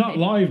live. It's not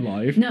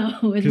live.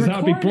 No, it's because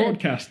that'd be recorded.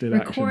 broadcasted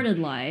Recorded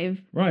action.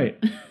 live. Right.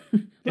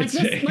 Like It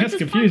this gets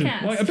confusing.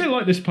 podcast. Like, a bit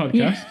like this podcast.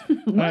 Yeah.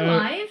 We're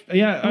live.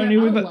 Yeah, We're only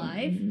with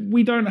live.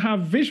 we don't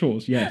have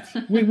visuals yet.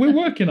 We're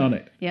working on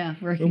it. Yeah,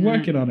 We're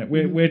working on it.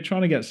 We're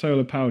trying to get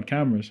solar powered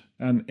cameras,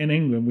 and in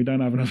England we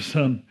don't have enough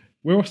sun.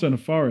 We're also in a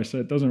forest, so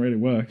it doesn't really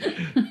work.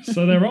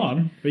 So they're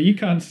on, but you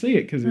can't see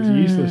it because it's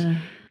useless.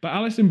 But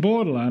Alice in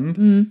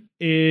Borderland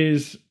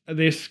is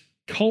this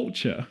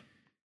culture.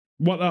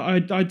 What I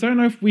don't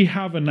know if we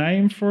have a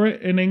name for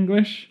it in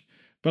English,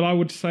 but I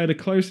would say the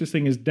closest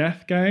thing is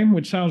Death Game,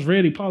 which sounds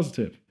really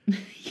positive.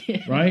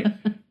 Yeah. Right?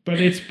 But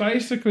it's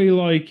basically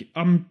like,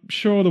 I'm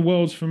sure the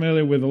world's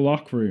familiar with a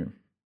lock room.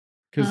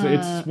 Because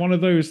it's one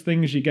of those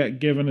things you get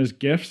given as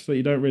gifts that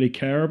you don't really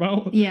care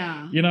about.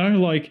 Yeah. You know,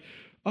 like,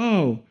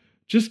 oh,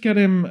 just get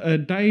him a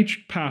day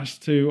pass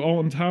to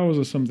Alton Towers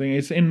or something.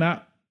 It's in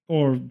that,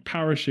 or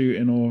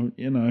parachuting, or,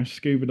 you know,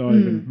 scuba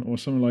diving, or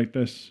something like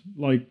this.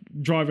 Like,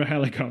 drive a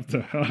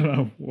helicopter. I don't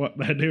know what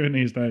they're doing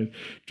these days.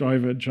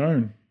 Drive a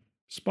drone.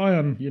 Spy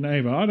on your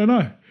neighbour. I don't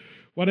know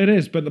what it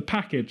is, but the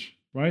package,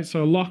 right?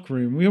 So a lock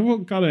room. We all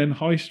got it in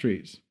high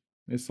streets.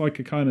 It's like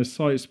a kind of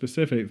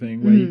site-specific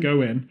thing where you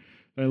go in,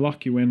 they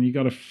lock you in, you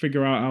got to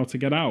figure out how to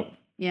get out.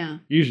 Yeah.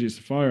 Usually it's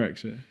a fire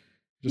exit.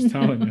 Just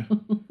telling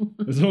you.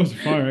 There's always a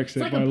fire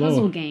exit it's by like a law.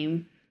 puzzle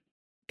game.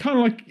 Kind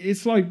of like,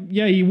 it's like,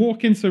 yeah, you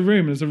walk into a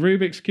room, there's a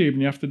Rubik's Cube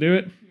and you have to do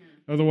it.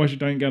 Yeah. Otherwise you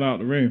don't get out of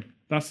the room.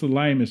 That's the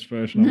lamest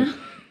version of it.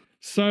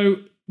 So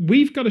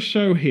we've got a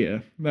show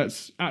here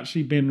that's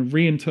actually been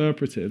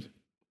reinterpreted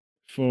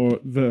for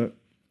the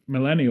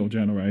millennial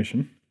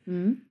generation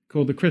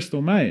called The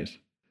Crystal Maze,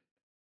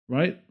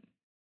 right?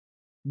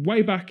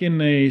 Way back in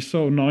the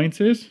sort of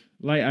 90s,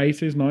 late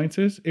 80s,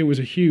 90s, it was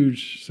a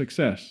huge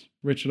success.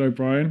 Richard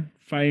O'Brien,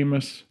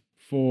 famous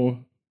for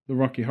the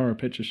Rocky Horror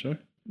Picture Show,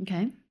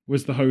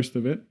 was the host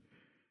of it.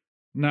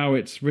 Now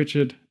it's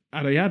Richard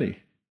Ayoade.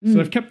 So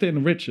they've kept it in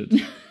the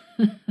Richards,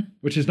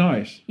 which is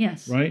nice.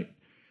 Yes. Right?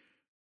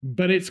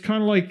 But it's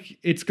kind of like,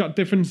 it's got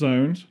different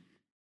zones.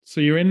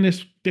 So you're in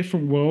this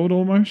different world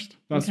almost.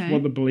 That's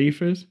what the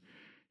belief is.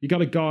 You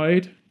got a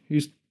guide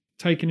who's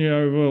taking you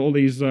over all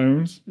these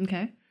zones.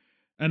 Okay.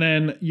 And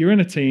then you're in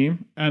a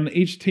team, and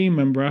each team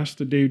member has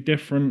to do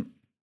different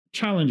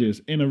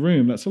challenges in a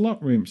room. That's a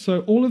lock room.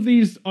 So all of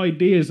these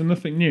ideas are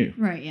nothing new.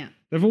 Right, yeah.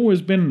 They've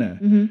always been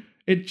there.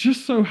 It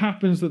just so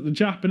happens that the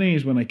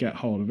Japanese, when they get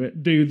hold of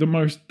it, do the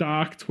most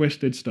dark,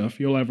 twisted stuff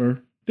you'll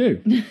ever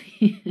do.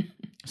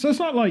 So it's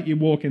not like you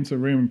walk into a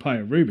room and play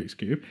a Rubik's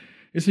Cube.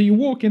 It's that you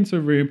walk into a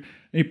room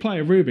and you play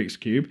a Rubik's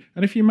Cube,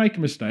 and if you make a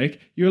mistake,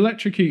 you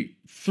electrocute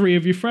 3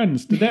 of your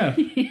friends to death.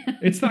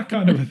 It's that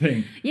kind of a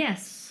thing.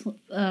 Yes,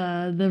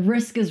 the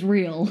risk is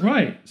real.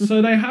 Right.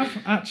 So they have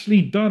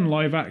actually done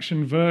live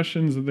action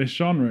versions of this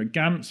genre.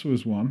 Gantz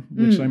was one,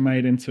 which they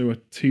made into a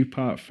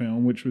 2-part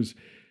film, which was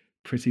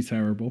pretty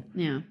terrible.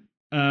 Yeah.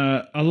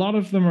 A lot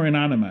of them are in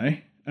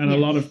anime, and a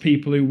lot of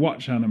people who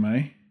watch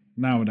anime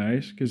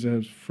nowadays, because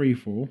there's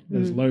freefall,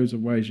 there's loads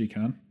of ways you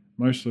can.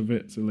 Most of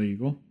it's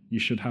illegal. You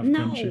should have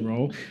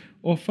Crunchyroll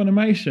or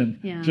Funimation.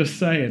 Yeah. Just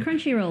saying.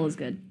 Crunchyroll is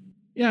good.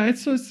 Yeah,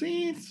 it's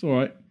all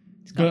right.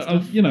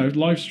 But, you know,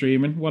 live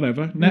streaming,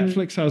 whatever.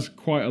 Netflix has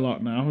quite a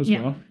lot now as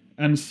well.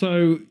 And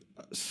so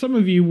some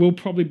of you will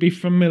probably be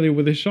familiar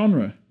with this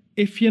genre.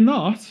 If you're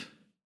not,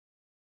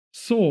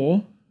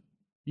 Saw,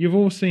 you've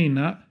all seen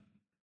that.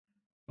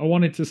 I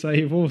wanted to say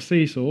you've all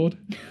seesawed.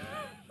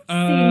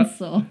 Seen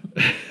Saw.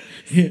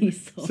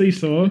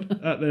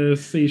 Seesawed at the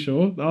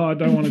seashore. Oh, I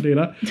don't want to do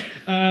that.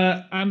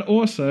 And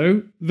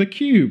also The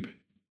Cube.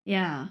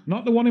 Yeah.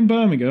 Not the one in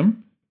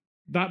Birmingham.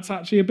 That's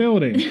actually a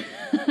building.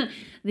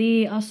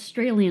 The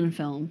Australian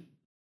film.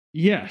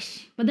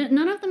 Yes. But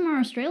none of them are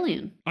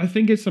Australian. I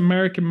think it's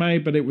American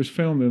made, but it was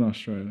filmed in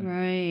Australia.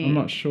 Right. I'm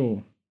not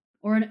sure.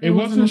 Or it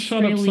wasn't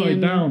shot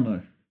upside down,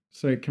 though.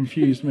 So it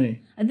confused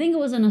me. I think it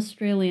was an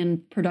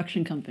Australian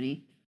production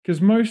company.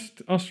 Because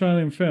most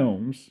Australian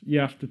films, you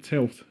have to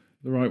tilt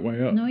the right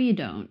way up. No, you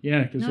don't.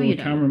 Yeah, because all the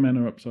cameramen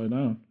are upside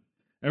down.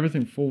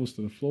 Everything falls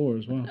to the floor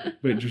as well,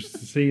 but just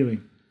the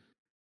ceiling.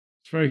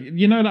 It's very,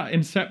 you know that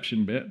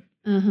Inception bit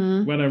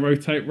where they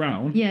rotate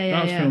round? Yeah.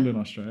 That was filmed in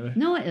Australia.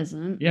 No, it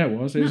isn't. Yeah, it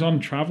was. It was on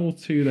Travel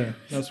to there.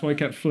 That's why it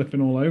kept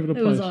flipping all over the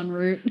place. It was en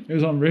route. It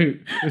was en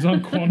route. It was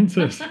on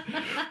Qantas.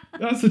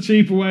 That's the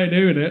cheaper way of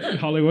doing it,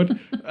 Hollywood.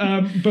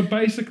 But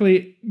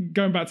basically,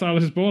 going back to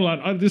Alice's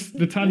Borderland,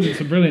 the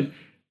tangents are brilliant.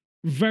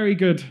 Very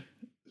good.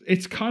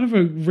 It's kind of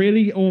a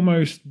really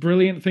almost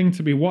brilliant thing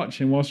to be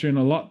watching whilst you're in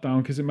a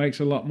lockdown because it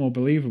makes it a lot more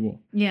believable.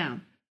 Yeah.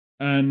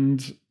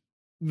 And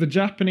the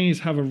Japanese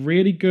have a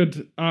really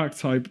good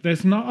archetype.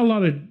 There's not a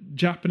lot of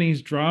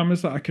Japanese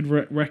dramas that I could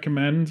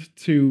recommend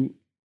to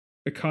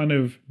a kind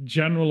of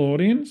general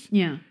audience.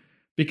 Yeah.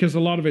 Because a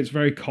lot of it's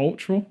very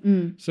cultural.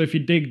 So if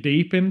you dig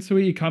deep into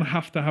it, you kind of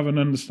have to have an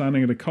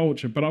understanding of the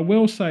culture. But I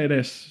will say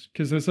this,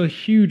 because there's a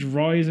huge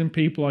rise in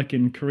people like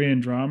in Korean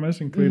dramas,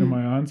 including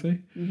my auntie.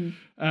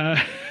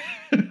 I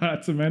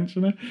had to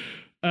mention it.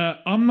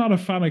 I'm not a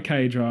fan of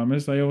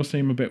K-dramas. They all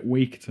seem a bit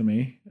weak to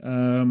me.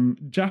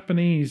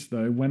 Japanese,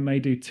 though, when they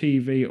do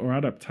TV or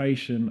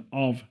adaptation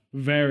of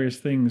various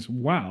things,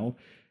 wow,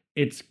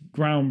 it's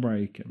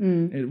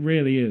groundbreaking. It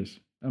really is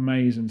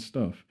amazing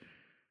stuff.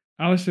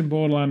 Alice in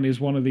Borderland is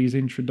one of these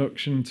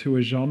introduction to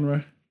a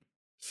genre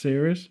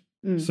series.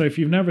 So if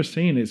you've never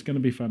seen it, it's going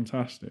to be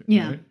fantastic.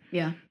 Yeah, right?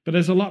 yeah. But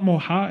there's a lot more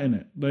heart in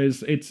it.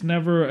 It's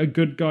never a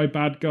good guy,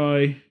 bad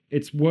guy.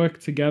 It's work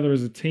together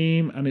as a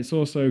team, and it's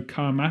also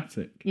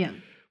karmatic. Yeah.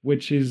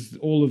 Which is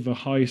all of the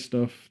high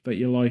stuff that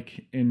you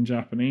like in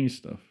Japanese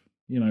stuff.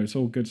 You know, it's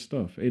all good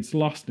stuff. It's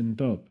lost in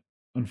dub,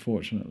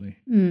 unfortunately.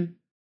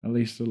 At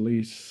least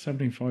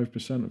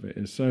 75% of it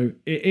is. So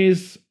it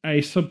is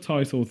a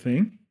subtitle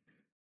thing.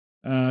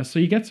 So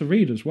you get to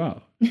read as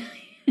well.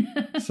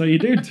 So you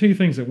do two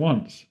things at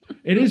once.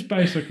 It is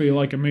basically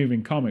like a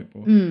moving comic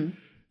book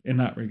in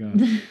that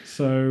regard.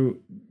 So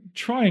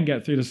try and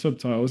get through the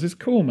subtitles. It's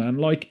cool, man.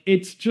 Like,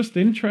 it's just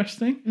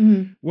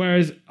interesting.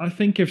 Whereas I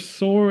think if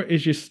Saw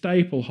is your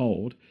staple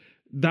hold,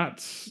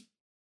 that's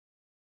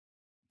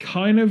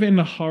kind of in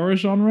the horror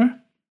genre.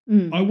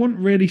 I wouldn't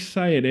really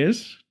say it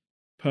is,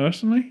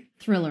 personally.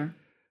 Thriller.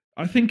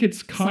 I think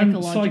it's kind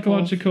of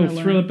psychological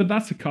thriller, but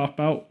that's a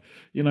cop-out.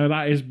 You know,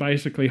 that is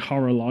basically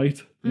horror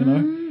light, you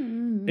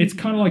know? It's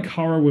kind of like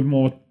horror with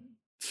more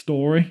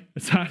story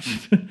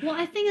attached. Well,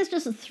 I think it's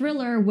just a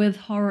thriller with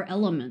horror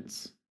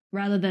elements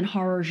rather than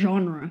horror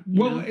genre.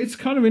 Well, it's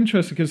kind of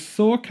interesting because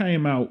Saw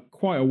came out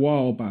quite a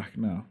while back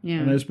now. Yeah.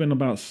 And there's been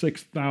about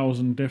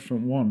 6,000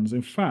 different ones.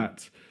 In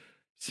fact,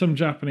 some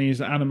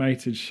Japanese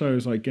animated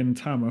shows like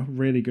Gintama,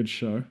 really good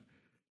show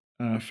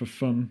for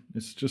fun.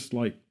 It's just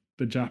like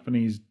the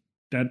Japanese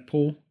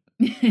Deadpool.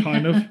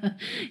 Kind of.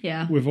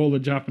 Yeah. With all the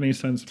Japanese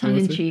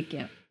sensibility. Tongue in cheek,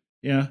 yeah.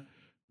 Yeah.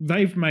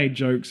 They've made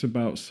jokes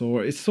about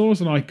Saw.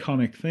 Saw's an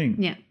iconic thing.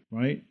 Yeah.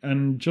 Right?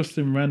 And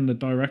Justin Wren, the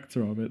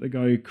director of it, the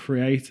guy who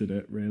created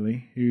it,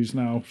 really, who's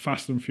now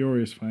Fast and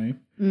Furious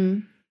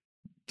fame.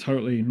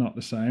 Totally not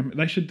the same.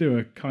 They should do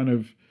a kind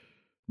of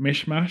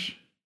mishmash.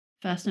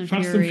 Fast and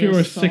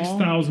Furious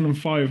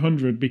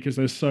 6,500 because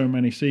there's so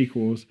many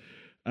sequels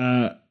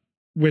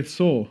with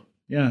Saw.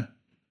 Yeah.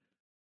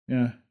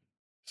 Yeah.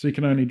 So you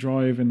can only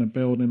drive in a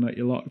building that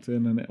you're locked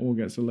in and it all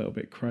gets a little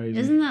bit crazy.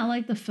 Isn't that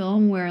like the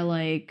film where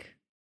like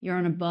you're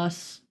on a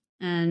bus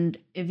and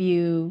if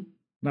you...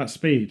 That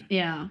Speed?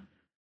 Yeah.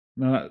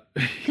 No,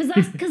 because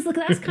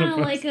that's kind of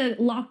like a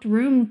locked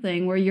room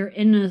thing where you're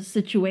in a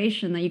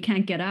situation that you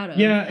can't get out of.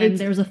 Yeah, and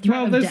there's a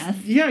threat of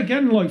death. Yeah,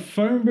 again, like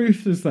phone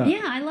booth is that.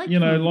 Yeah, I like. You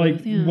know,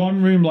 like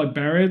one room like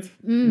Buried,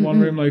 one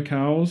room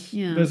locales.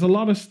 Yeah. There's a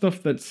lot of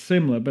stuff that's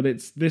similar, but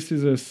this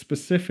is a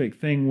specific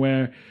thing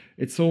where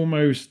it's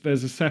almost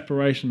there's a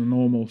separation of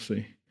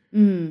normalcy.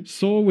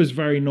 Saw was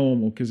very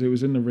normal because it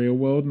was in the real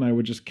world and they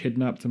were just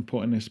kidnapped and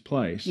put in this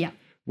place. Yeah.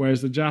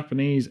 Whereas the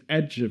Japanese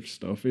edge of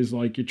stuff is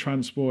like you're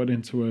transported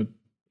into a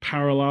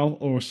parallel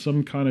or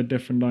some kind of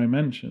different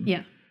dimension.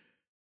 Yeah.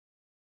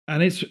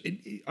 And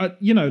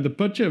you know, the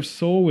budget of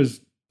Saw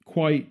was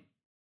quite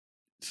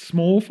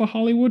small for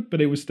Hollywood, but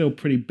it was still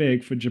pretty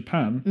big for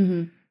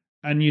Japan.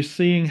 And you're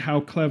seeing how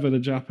clever the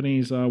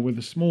Japanese are with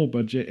a small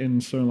budget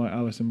in something like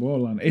Alice in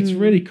Borderland. It's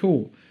really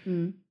cool.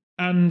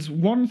 And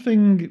one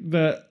thing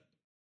that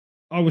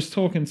I was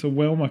talking to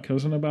Will, my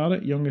cousin, about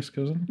it, youngest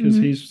cousin, because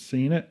he's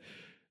seen it.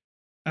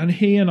 And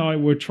he and I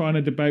were trying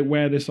to debate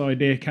where this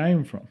idea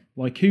came from.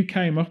 Like, who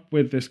came up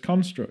with this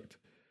construct?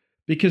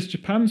 Because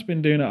Japan's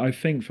been doing it, I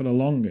think, for the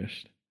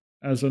longest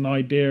as an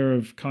idea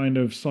of kind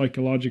of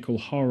psychological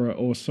horror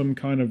or some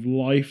kind of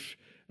life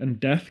and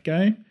death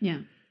game. Yeah.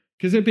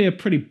 Because it'd be a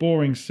pretty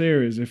boring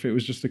series if it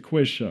was just a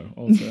quiz show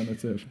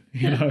alternative.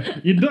 You know,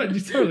 you're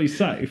totally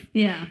safe.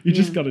 Yeah. You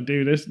just got to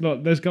do this.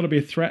 There's got to be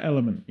a threat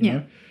element, you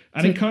know?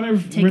 And it kind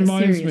of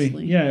reminds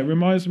me, it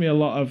reminds me a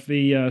lot of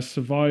the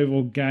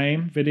survival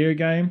video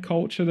game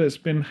culture that's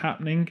been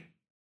happening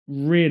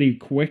really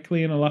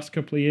quickly in the last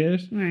couple of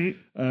years. Right.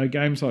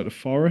 Games like The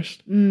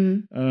Forest,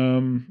 Into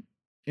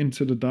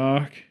the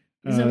Dark.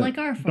 Is it like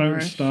Our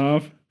Forest?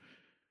 Don't Starve.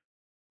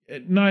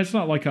 No, it's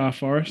not like Our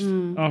Forest.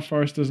 Our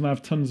Forest doesn't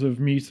have tons of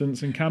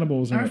mutants and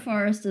cannibals in it. Our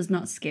Forest is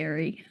not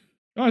scary.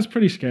 Oh, it's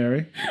pretty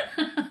scary.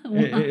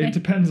 It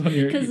depends on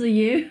your... Because of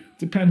you?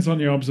 Depends on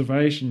your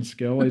observation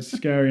skill. It's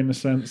scary in the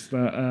sense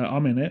that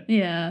I'm in it.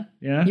 Yeah.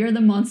 Yeah. You're the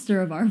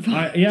monster of Our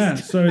Forest. Yeah,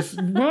 so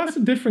that's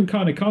a different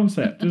kind of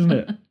concept, isn't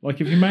it?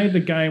 Like if you made the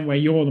game where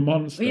you're the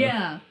monster.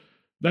 Yeah.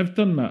 They've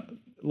done that.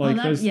 Like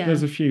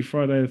there's a few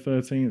Friday the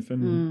 13th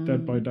and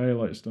Dead by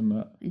Daylight's done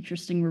that.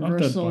 Interesting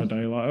reversal. Not Dead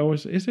by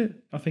Daylight. Is it?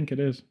 I think it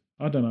is.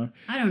 I don't know.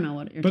 I don't know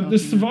what you're talking about.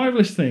 But the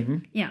survivalist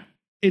thing. Yeah.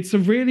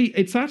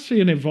 it's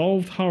actually an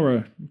evolved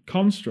horror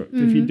construct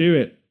if you do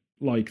it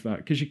like that,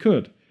 because you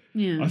could.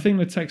 Yeah. I think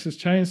the Texas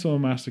Chainsaw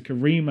Massacre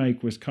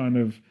remake was kind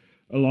of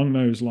along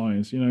those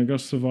lines. You know, got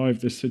to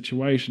survive this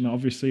situation.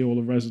 Obviously, all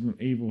the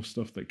Resident Evil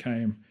stuff that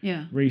came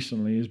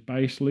recently is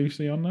based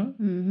loosely on that.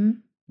 Mm-hmm.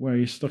 Where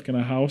you're stuck in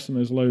a house and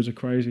there's loads of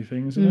crazy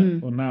things in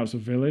it. Well, now it's a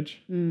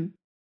village.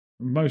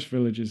 Most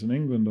villages in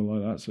England are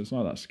like that, so it's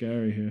not that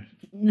scary here.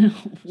 No.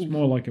 It's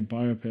more like a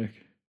biopic.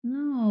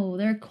 No,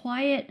 they're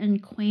quiet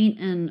and quaint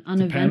and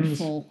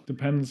uneventful.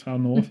 Depends how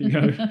north you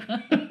go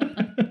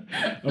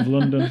of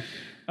London.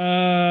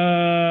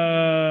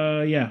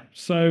 Yeah.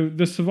 So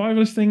the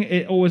survivalist thing,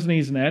 it always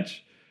needs an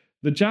edge.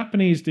 The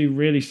Japanese do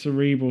really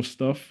cerebral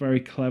stuff very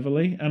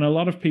cleverly, and a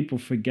lot of people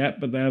forget,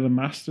 but they're the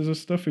masters of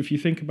stuff. If you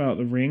think about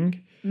The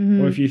Ring,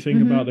 or if you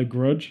think about The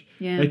Grudge,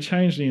 they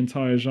changed the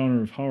entire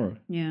genre of horror.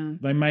 Yeah.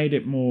 They made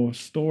it more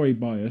story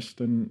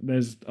biased, and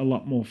there's a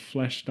lot more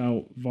fleshed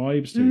out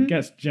vibes to it. It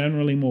gets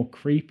generally more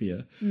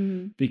creepier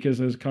because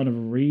there's kind of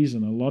a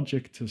reason, a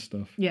logic to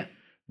stuff. Yeah.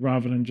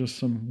 Rather than just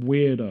some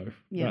weirdo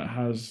that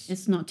has...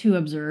 It's not too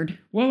absurd.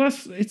 Well,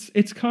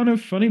 it's kind of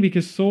funny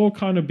because Saw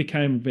kind of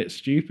became a bit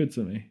stupid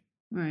to me.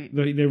 Right.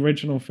 The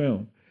original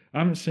film. I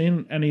haven't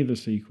seen any of the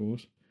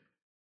sequels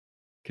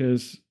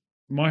because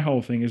my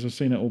whole thing is I've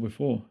seen it all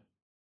before.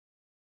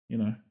 You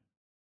know?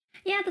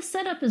 Yeah, the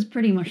setup is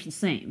pretty much the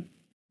same.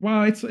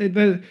 Well,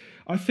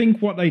 I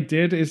think what they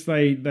did is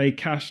they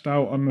cashed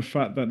out on the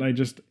fact that they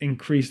just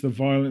increased the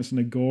violence and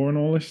the gore and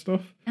all this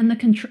stuff. And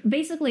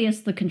basically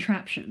it's the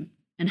contraption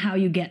and how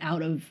you get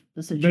out of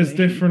the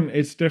situation.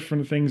 It's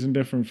different things in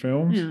different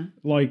films. Yeah.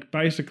 Like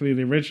basically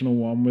the original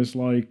one was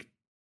like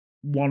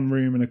one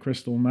room in a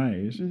crystal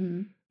maze.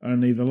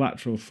 Only the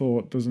lateral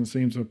thought doesn't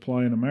seem to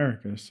apply in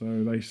America,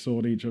 so they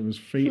sawed each other's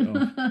feet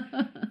off.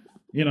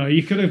 You know,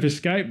 you could have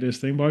escaped this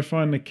thing by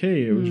finding the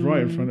key. It was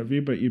right in front of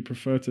you, but you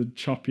prefer to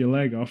chop your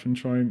leg off and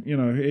try and, you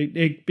know,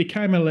 it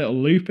became a little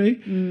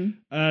loopy.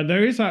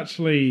 There is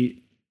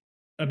actually,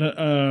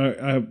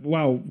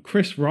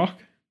 Chris Rock,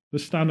 the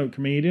stand-up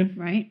comedian,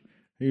 right,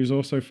 who's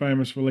also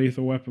famous for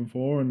Lethal Weapon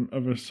 4 and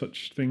other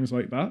such things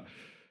like that.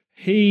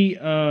 He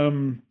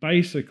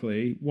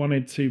basically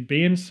wanted to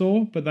be in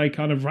Saw, but they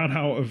kind of ran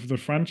out of the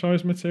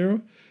franchise material.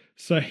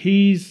 So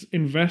he's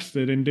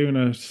invested in doing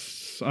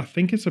I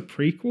think it's a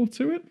prequel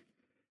to it,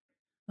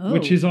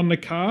 which is on the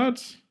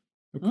cards.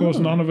 Of course,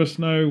 none of us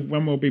know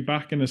when we'll be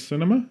back in the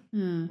cinema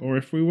or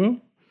if we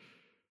will.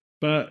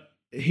 But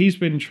he's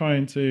been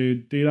trying to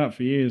do that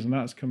for years, and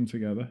that's come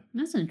together.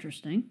 That's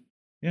interesting.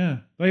 Yeah.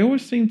 They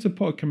always seem to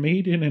put a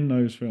comedian in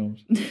those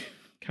films.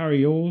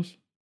 Carrie Yaws.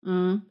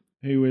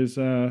 Who is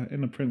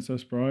in The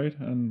Princess Bride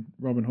and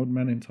Robin Hood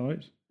Men in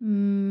Tights.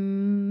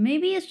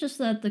 Maybe it's just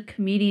that the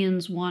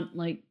comedians want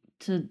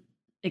to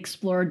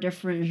explore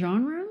different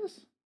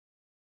genres?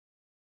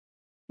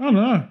 I don't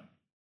know.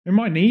 It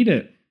might need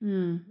it.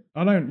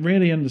 I don't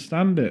really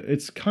understand it.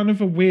 It's kind of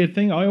a weird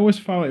thing. I always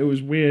felt it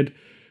was weird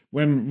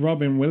when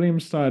Robin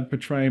Williams started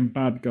portraying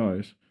bad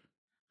guys.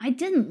 I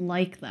didn't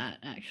like that,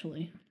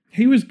 actually.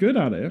 He was good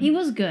at it. He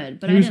was good,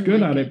 but I didn't like it. He was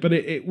good at it, but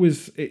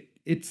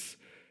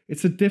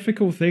it's a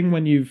difficult thing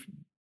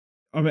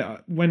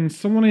when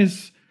someone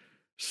is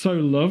so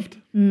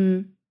loved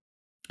and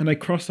they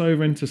cross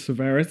over into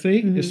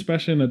severity,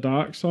 especially in the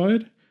dark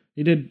side.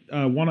 He did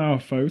 1 Hour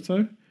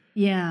Photo.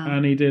 Yeah.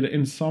 And he did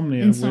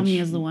Insomnia.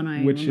 Insomnia is the one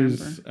I remember. Which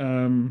is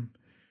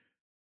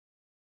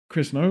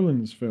Chris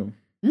Nolan's film.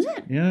 Is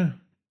it? Yeah.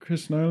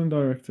 Chris Nolan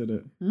directed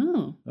it.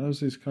 Oh. That was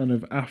his kind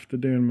of after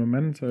doing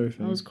Memento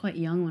thing. I was quite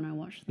young when I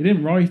watched that. He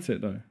didn't write it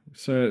though.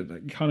 So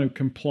it kind of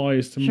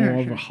complies to more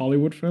of a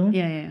Hollywood film.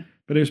 Yeah.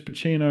 But it was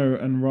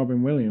Pacino and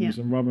Robin Williams,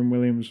 and Robin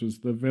Williams was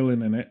the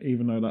villain in it,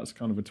 even though that's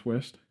kind of a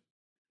twist.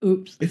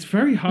 Oops. It's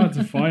very hard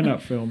to find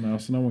that film now,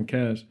 so no one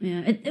cares.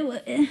 Yeah,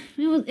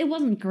 it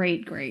wasn't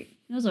great.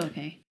 It was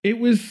okay. It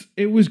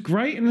was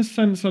great in the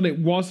sense that it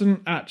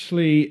wasn't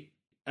actually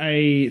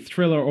a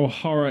thriller or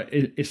horror.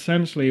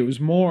 Essentially, it was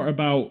more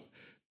about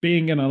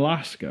being in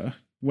Alaska,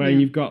 where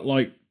you've got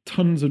like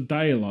tons of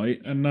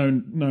daylight and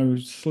no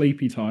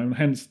sleepy time,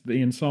 hence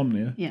the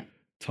Insomnia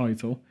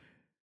title.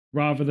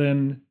 Rather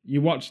than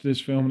you watch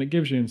this film and it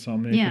gives you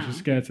insomnia because you're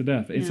scared to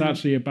death. It's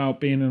actually about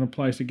being in a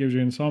place that gives you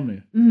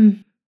insomnia.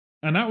 And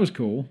that was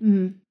cool.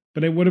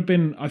 But it would have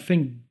been, I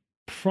think,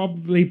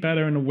 probably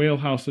better in the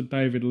wheelhouse of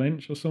David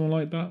Lynch or something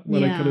like that,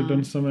 where they could have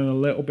done something a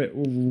little bit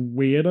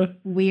weirder.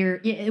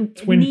 Weird.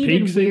 Twin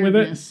Peaksy with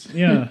it.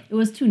 Yeah. It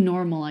was too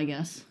normal, I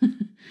guess.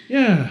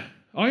 Yeah.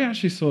 I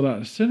actually saw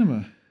that at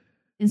cinema.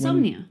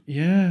 Insomnia?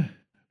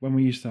 When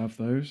we used to have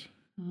those.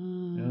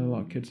 Yeah, a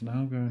lot of kids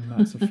now going,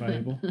 that's a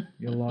fable.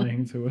 You're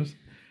lying to us.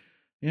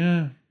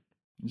 Yeah,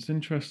 it's an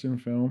interesting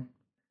film.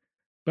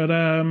 But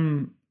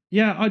I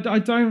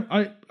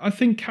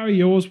think Carrie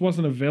Yaws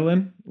wasn't a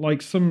villain.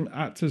 Like some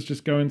actors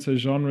just go into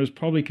genres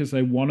probably because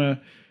they want to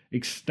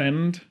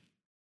extend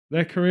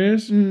their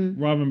careers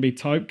rather than be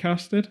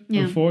typecasted.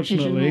 Yeah,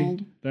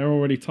 unfortunately, they're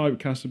already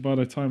typecasted by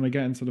the time they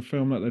get into the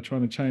film that they're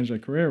trying to change their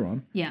career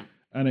on. Yeah.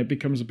 and it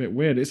becomes a bit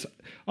weird.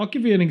 I'll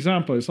give you an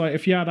example. It's like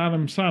if you had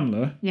Adam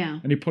Sandler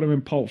and you put him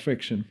in Pulp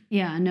Fiction.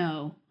 Yeah,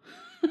 no.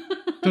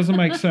 Doesn't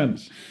make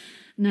sense.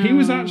 No. He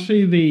was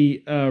actually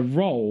the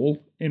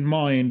role in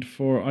mind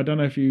for, I don't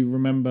know if you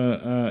remember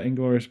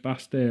Inglourious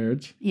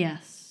Basterds.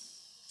 Yes.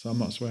 So I'm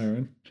not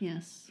swearing.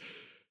 Yes.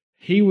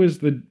 He was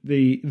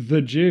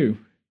the Jew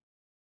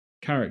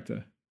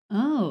character.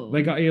 Oh.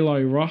 They got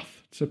Eli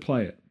Roth to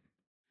play it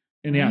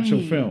in the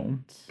actual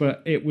film,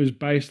 but it was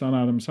based on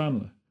Adam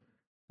Sandler.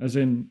 As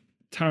in,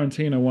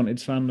 Tarantino wanted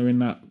Sandler in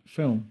that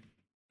film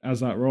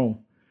as that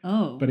role.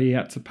 Oh. But he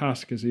had to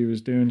pass because he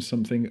was doing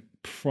something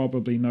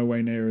probably no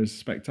way near as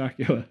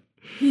spectacular.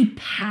 He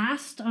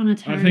passed on a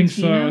Tarantino? I think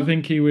so. I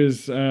think he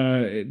was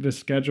the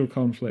schedule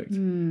conflict,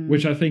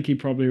 which I think he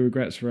probably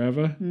regrets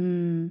forever.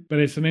 But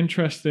it's an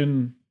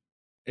interesting...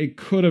 It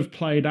could have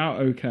played out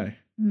okay.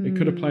 It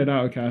could have played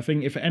out okay. I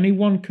think if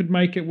anyone could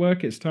make it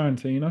work, it's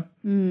Tarantino.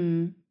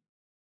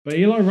 But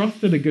Eli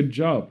Roth did a good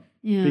job.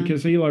 Yeah.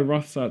 Because Eli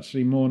Roth's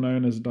actually more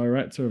known as a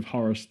director of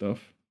horror stuff,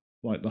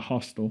 like The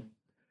Hostel,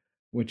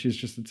 which is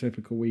just a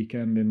typical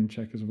weekend in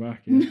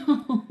Czechoslovakia.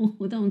 No,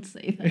 don't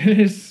say that. It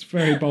is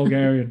very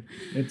Bulgarian.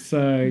 It's,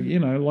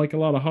 like a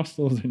lot of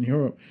hostels in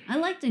Europe. I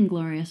liked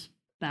Inglourious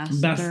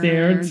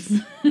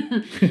Basterds.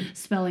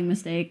 Spelling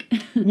mistake.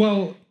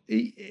 Well,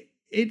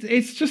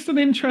 it's just an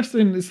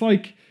interesting... It's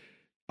like,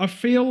 I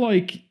feel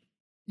like,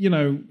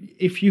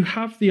 if you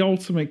have the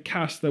ultimate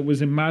cast that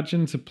was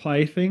imagined to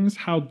play things,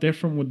 how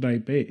different would they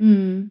be?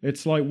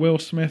 It's like Will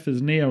Smith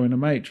as Neo in The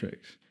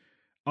Matrix.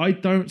 I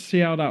don't see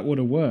how that would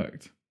have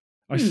worked.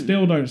 I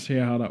still don't see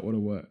how that would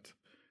have worked.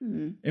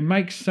 It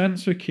makes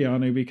sense with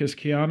Keanu because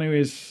Keanu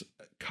is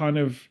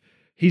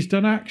he's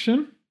done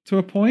action to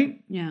a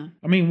point. Yeah.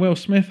 I mean, Will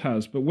Smith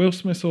has, but Will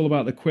Smith's all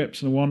about the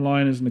quips and the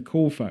one-liners and the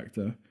cool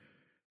factor.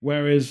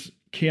 Whereas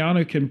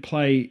Keanu can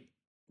play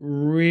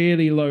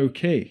really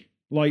low-key.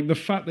 Like the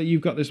fact that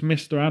you've got this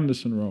Mr.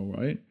 Anderson role,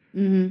 right?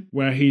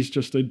 Where he's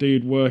just a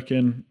dude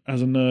working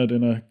as a nerd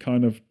in a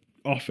kind of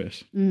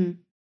office.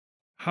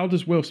 How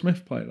does Will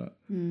Smith play that?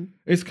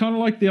 It's kind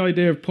of like the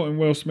idea of putting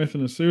Will Smith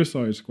in a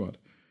Suicide Squad.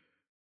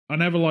 I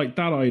never liked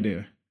that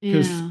idea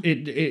because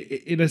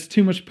it has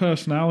too much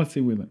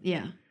personality with it.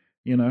 Yeah.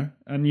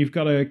 And you've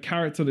got a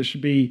character that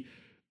should be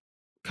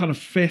kind of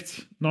fit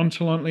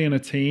nonchalantly in a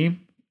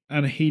team,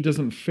 and he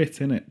doesn't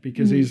fit in it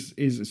because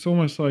it's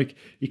almost like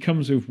he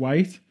comes with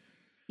weight.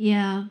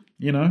 Yeah.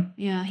 Yeah.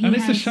 And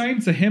it's a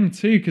shame to him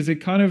too because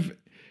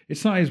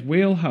it's not his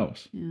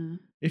wheelhouse. Yeah.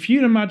 If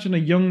you'd imagine a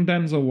young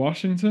Denzel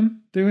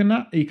Washington doing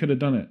that, he could have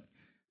done it.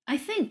 I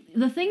think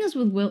the thing is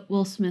with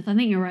Will Smith, I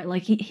think you're right.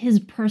 Like his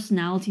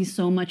personality is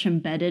so much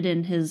embedded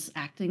in his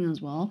acting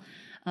as well.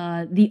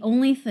 The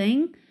only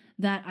thing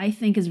that I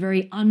think is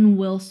very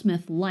un-Will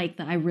Smith-like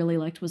that I really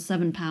liked was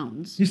 7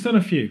 Pounds. He's done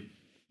a few.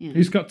 Yeah.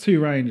 He's got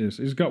 2 ranges.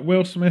 He's got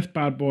Will Smith,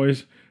 Bad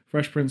Boys,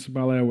 Fresh Prince of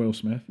Bel-Air, Will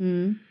Smith,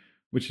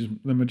 which is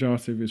the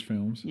majority of his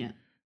films. Yeah.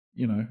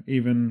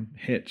 Even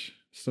Hitch,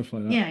 stuff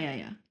like that.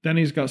 Yeah. Then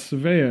he's got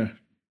severe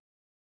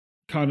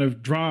kind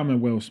of drama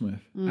Will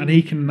Smith, and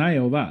he can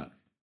nail that.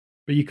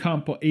 But you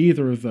can't put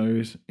either of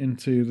those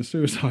into the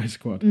Suicide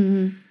Squad.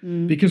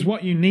 Because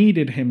what you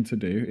needed him to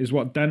do is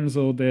what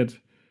Denzel did,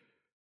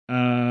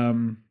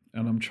 and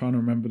I'm trying to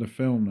remember the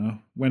film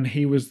now, when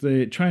he was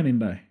the Training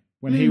Day,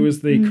 when he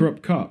was the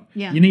corrupt cop.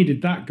 Yeah. You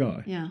needed that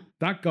guy. Yeah.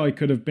 That guy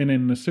could have been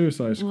in the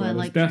Suicide Squad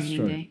as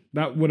Deathstroke.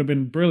 That would have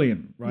been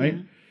brilliant, right?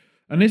 Yeah.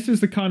 And this is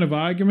the kind of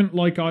argument,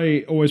 like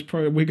I always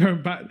we're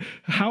going back.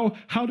 How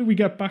do we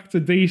get back to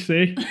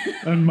DC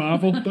and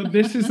Marvel? But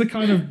this is the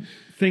kind of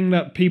thing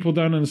that people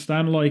don't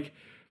understand. Like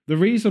the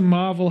reason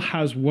Marvel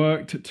has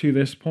worked to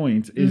this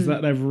point is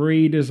that they've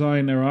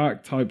redesigned their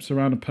archetypes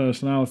around the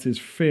personalities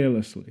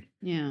fearlessly.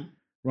 Yeah.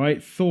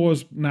 Right?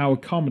 Thor's now a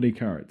comedy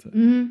character.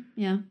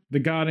 Yeah. The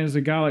Guardians of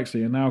the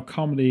Galaxy are now a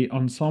comedy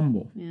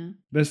ensemble. Yeah.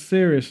 There's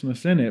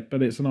seriousness in it,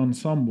 but it's an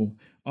ensemble.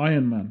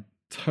 Iron Man,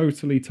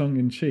 totally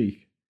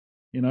tongue-in-cheek.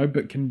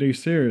 But can do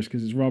serious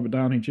because it's Robert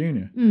Downey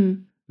Jr.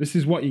 This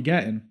is what you're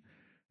getting.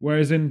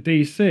 Whereas in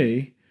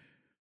DC,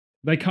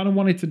 they kind of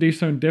wanted to do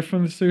something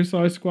different with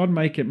Suicide Squad,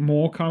 make it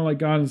more kind of like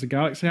Guardians of the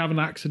Galaxy, have an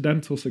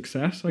accidental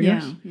success, I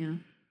guess. Yeah.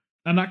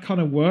 And that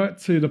kind of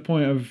worked to the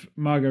point of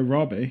Margot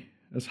Robbie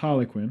as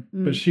Harley Quinn,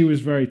 but she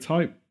was very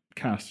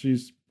typecast.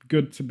 She's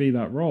good to be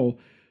that role.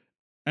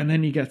 And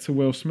then you get to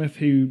Will Smith,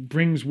 who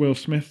brings Will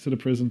Smith to the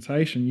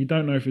presentation. You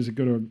don't know if he's a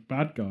good or a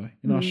bad guy.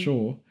 You're not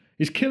sure.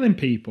 He's killing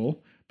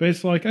people. But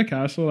it's like, okay,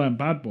 I saw that in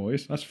Bad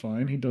Boys. That's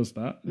fine. He does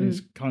that.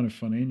 He's kind of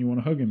funny and you want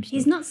to hug him.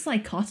 He's not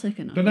psychotic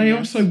enough. But they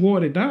also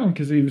watered it down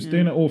because he was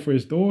doing it all for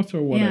his daughter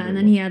or whatever. Yeah, and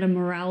then he had a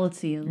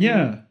morality.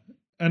 Yeah.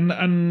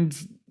 And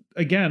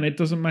again, it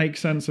doesn't make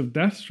sense of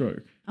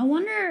Deathstroke. I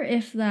wonder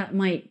if that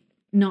might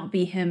not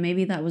be him.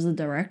 Maybe that was the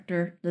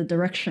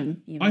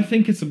direction. Even. I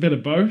think it's a bit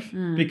of both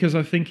because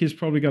I think he's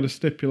probably got a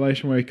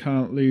stipulation where he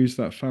can't lose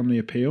that family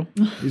appeal.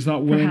 He's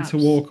not willing to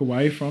walk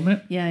away from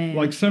it. Yeah.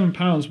 Like 7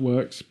 Pounds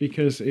works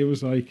because it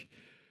was like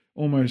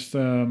almost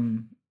a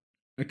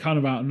kind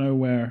of out of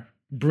nowhere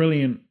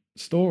brilliant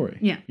story.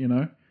 Yeah.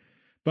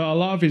 But a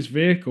lot of his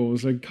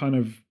vehicles are kind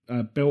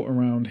of built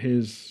around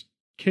his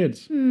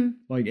kids.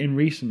 Like in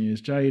recent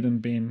years,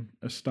 Jaden being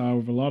a star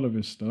with a lot of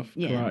his stuff,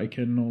 Karate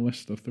Kid and all this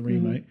stuff, the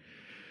remake.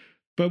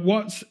 But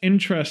what's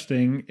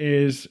interesting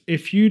is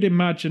if you'd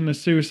imagine the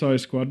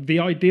Suicide Squad, the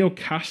ideal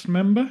cast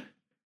member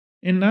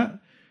in that,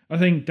 I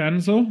think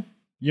Denzel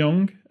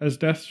Young as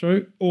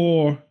Deathstroke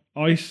or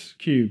Ice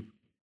Cube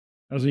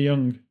as a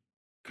young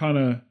kind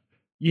of,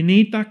 you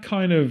need that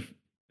kind of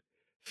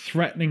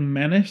threatening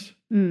menace.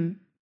 And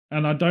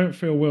I don't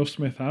feel Will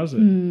Smith has it.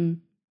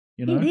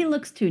 You know? He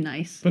looks too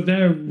nice. But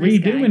they're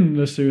redoing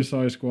the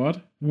Suicide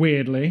Squad,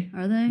 weirdly.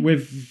 Are they?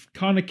 With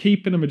kind of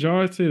keeping the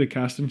majority of the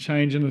cast and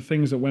changing the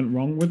things that went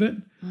wrong with it.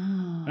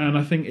 Oh. And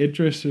I think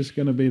Idris is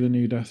going to be the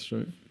new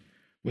Deathstroke,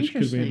 which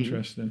could be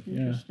interesting.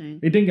 Yeah.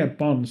 He didn't get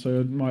Bond,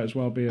 so it might as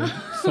well be a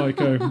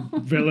psycho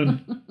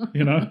villain,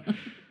 you know?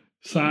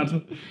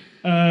 Sad.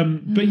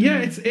 But yeah,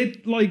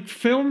 it like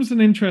film's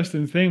an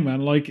interesting thing,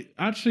 man. Like,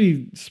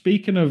 actually,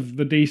 speaking of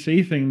the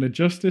DC thing, the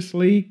Justice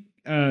League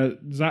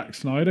Zack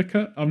Snyder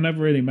cut, I've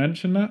never really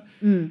mentioned that.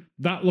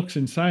 That looks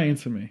insane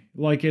to me.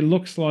 Like, it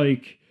looks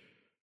like,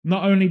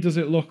 not only does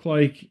it look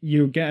like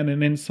you're getting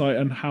an insight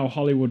on how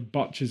Hollywood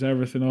botches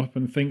everything up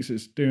and thinks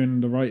it's doing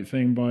the right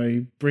thing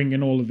by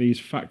bringing all of these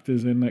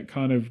factors in that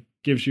kind of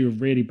gives you a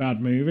really bad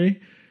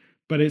movie,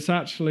 but it's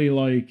actually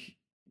like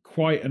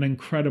quite an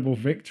incredible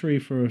victory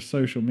for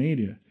social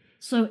media.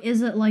 So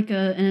is it like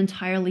an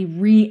entirely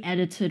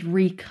re-edited,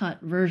 recut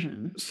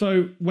version?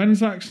 So when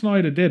Zack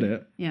Snyder did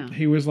it, yeah,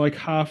 he was like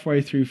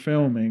halfway through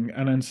filming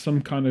and then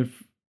some kind of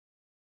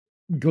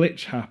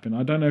glitch happened.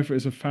 I don't know if it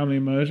was a family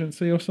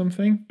emergency or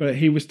something, but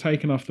he was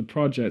taken off the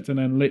project and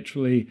then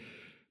literally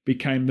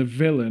became the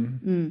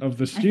villain of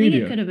the studio. I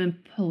think it could have been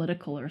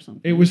political or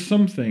something. It was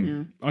something.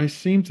 Yeah. I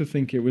seem to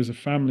think it was a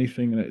family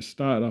thing that it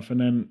started off, and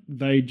then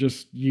they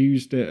just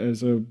used it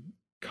as a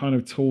kind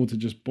of tool to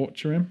just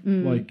butcher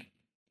him. Like,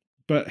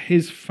 but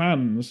his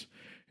fans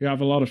who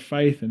have a lot of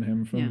faith in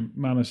him from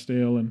Man of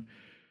Steel and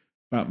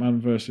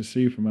Batman versus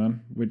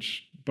Superman,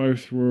 which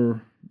both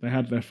were, they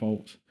had their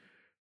faults.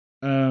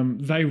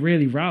 They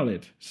really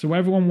rallied. So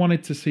everyone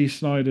wanted to see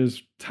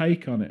Snyder's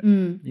take on it,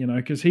 you know,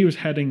 because he was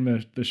heading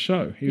the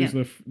show. He was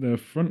the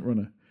front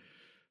runner.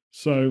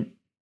 So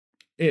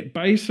it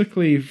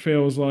basically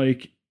feels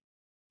like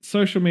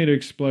social media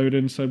exploded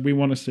and said, we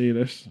want to see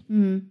this.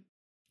 It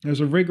was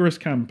a rigorous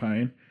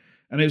campaign.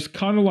 And it was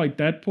kind of like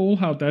Deadpool,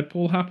 how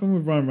Deadpool happened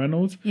with Ryan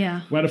Reynolds.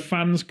 Yeah. Where the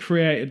fans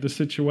created the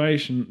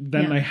situation,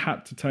 then they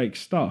had to take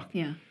stock.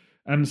 Yeah.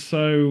 And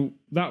so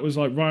that was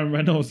like Ryan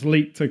Reynolds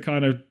leaked a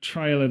kind of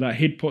trailer that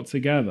he'd put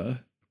together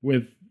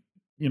with,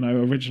 you know,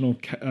 original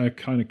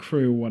kind of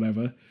crew or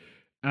whatever.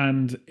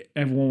 And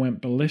everyone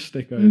went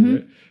ballistic over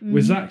it.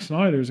 With Zack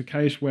Snyder, it was a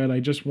case where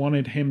they just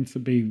wanted him to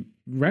be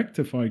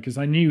rectified because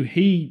they knew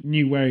he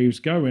knew where he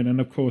was going.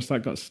 And of course,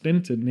 that got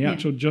stinted. And the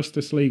actual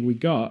Justice League we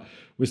got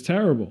was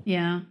terrible.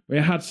 Yeah.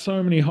 It had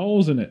so many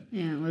holes in it.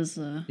 Yeah, it was...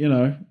 you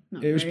know,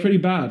 it was pretty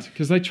bad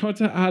because they tried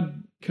to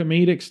add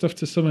comedic stuff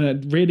to something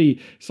that really,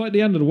 it's like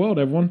the end of the world,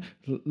 everyone.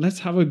 Let's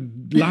have a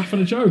laugh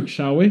and a joke,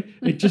 shall we?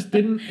 It just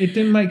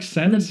didn't make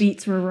sense. The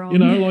beats were wrong. You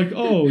know, like,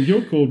 oh,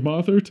 you're called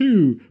Martha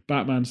too,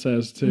 Batman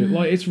says to,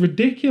 like, it's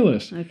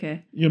ridiculous.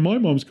 Okay. You know, my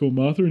mom's called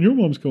Martha and your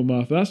mom's called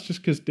Martha. That's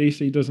just because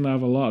DC doesn't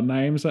have a lot of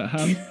names at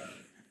hand.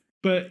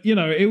 But, you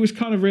know, it was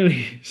kind of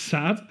really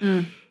sad.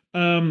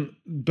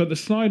 But the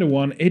Snyder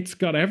one, it's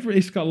got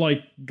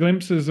like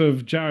glimpses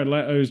of Jared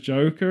Leto's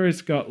Joker.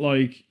 It's got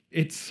like,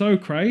 it's so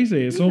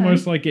crazy. It's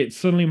almost like it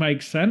suddenly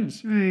makes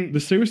sense. Right. The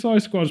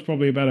Suicide Squad is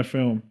probably a better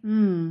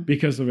film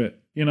because of it,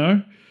 you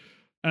know?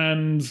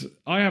 And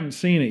I haven't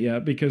seen it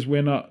yet because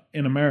we're not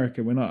in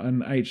America. We're not on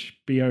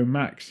HBO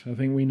Max. I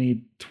think we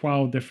need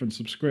 12 different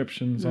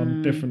subscriptions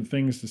on different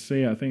things to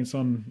see it. I think it's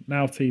on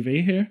Now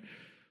TV here.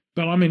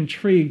 But I'm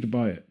intrigued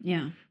by it.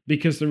 Yeah.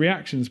 Because the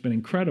reaction's been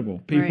incredible.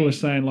 People are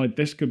saying, like,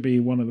 this could be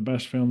one of the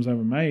best films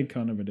ever made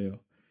kind of a deal.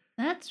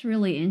 That's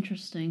really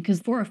interesting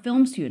because for a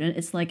film student,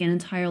 it's like an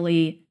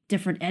entirely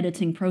different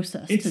editing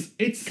process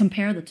to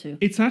compare the two.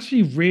 It's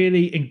actually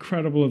really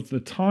incredible of the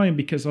time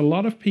because a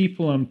lot of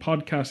people on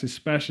podcasts,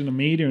 especially in the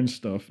media and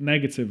stuff,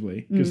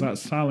 negatively, because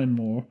that's selling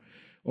more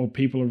or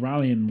people are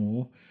rallying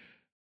more.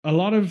 A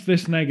lot of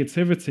this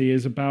negativity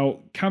is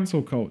about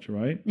cancel culture,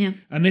 right? Yeah.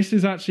 And this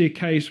is actually a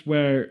case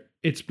where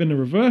it's been the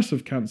reverse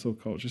of cancel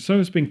culture. So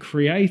it's been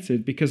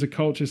created because a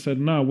culture said,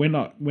 no, we're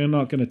not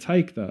going to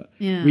take that.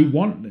 Yeah. We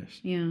want this.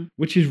 Yeah.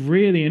 Which is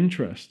really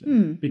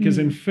interesting because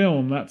in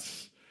film,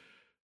 that's,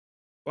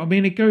 I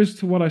mean, it goes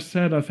to what I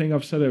said. I think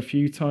I've said it a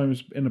few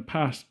times in the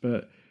past,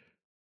 but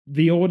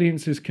the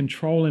audience is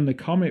controlling the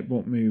comic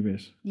book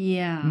movies.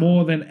 Yeah.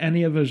 More than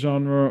any other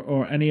genre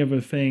or any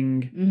other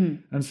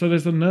thing. And so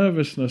there's a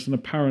nervousness and a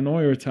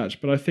paranoia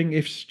attached. But I think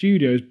if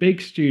studios,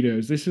 big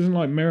studios, this isn't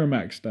like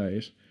Miramax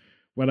days,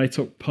 where they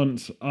took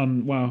punts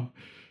on, well,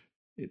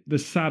 the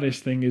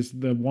saddest thing is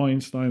the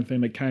Weinstein thing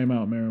that came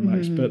out of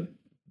Miramax, but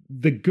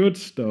the good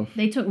stuff...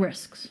 They took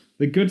risks.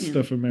 The good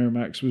stuff of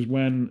Miramax was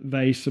when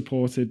they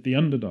supported the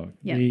underdog,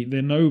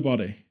 the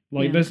nobody,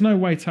 Like, Yeah. there's no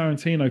way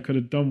Tarantino could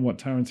have done what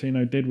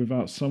Tarantino did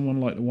without someone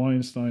like the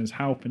Weinsteins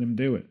helping him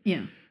do it.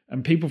 Yeah.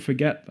 And people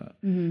forget that.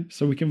 Mm-hmm.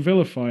 So we can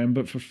vilify them,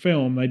 but for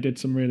film, they did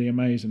some really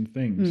amazing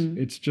things.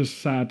 It's just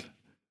sad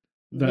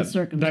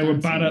that they were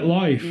bad at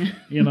life,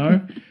 you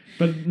know?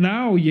 But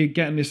now you're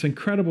getting this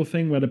incredible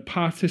thing where the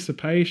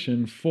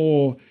participation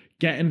for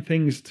getting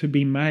things to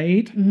be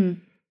made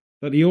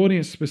that the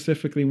audience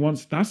specifically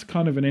wants, that's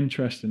kind of an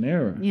interesting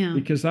era. Yeah.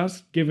 Because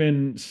that's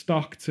giving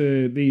stock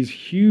to these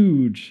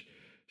huge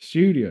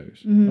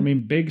studios. I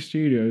mean, big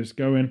studios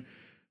going,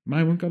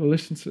 man, we've got to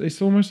listen to,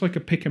 it's almost like a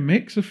pick and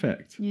mix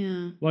effect.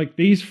 Yeah. Like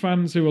these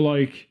fans who are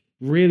like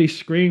really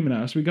screaming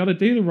at us, we got to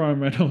do the Ryan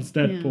Reynolds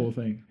Deadpool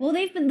thing. Well,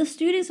 the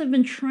studios have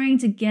been trying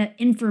to get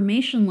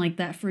information like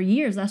that for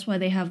years. That's why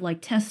they have like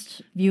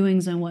test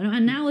viewings and whatnot.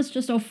 And now it's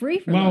just all free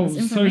for well,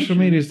 them. social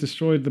media's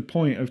destroyed the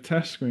point of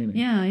test screening.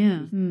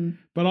 Yeah.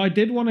 But I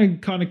did want to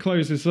kind of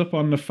close this up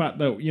on the fact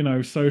that, you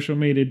know, social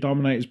media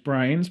dominates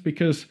brains,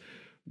 because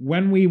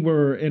when we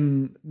were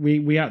in,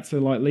 we had to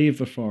like leave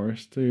the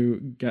forest to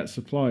get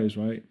supplies,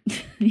 right?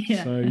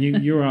 Yeah. So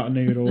you were out of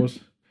noodles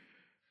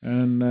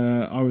and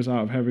I was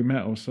out of heavy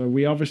metal. So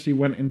we obviously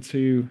went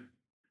into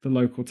the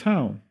local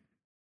town,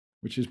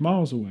 which is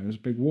miles away. It was a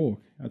big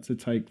walk. I had to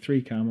take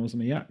 3 camels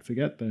and a yak to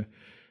get there.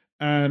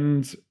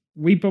 And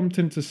we bumped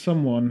into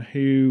someone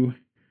who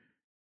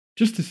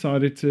just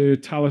decided to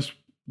tell us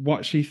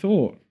what she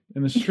thought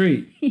in the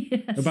street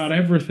about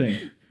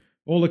everything,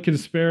 all the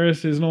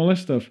conspiracies and all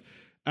this stuff.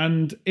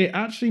 And it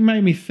actually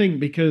made me think,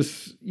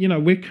 because, you know,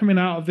 we're coming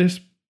out of this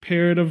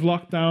period of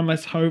lockdown.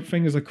 Let's hope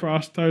fingers are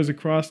crossed, toes are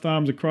crossed,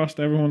 arms are crossed,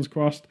 everyone's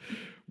crossed.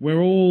 We're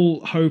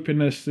all hoping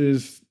this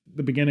is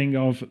the beginning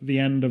of the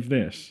end of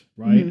this,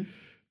 right?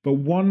 But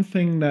one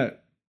thing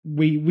that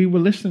we were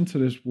listening to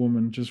this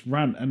woman just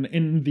rant, and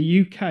in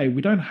the UK,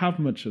 we don't have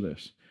much of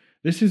this.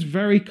 This is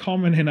very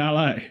common in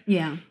LA.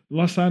 Yeah.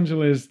 Los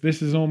Angeles,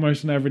 this is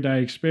almost an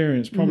everyday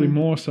experience, probably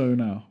more so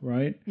now,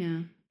 right?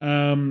 Yeah.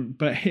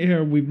 But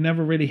here we've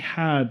never really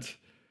had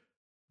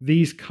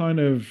these kind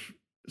of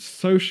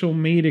social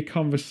media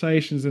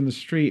conversations in the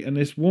street, and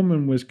this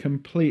woman was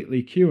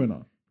completely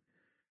QAnon.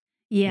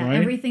 Yeah, right?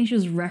 Everything she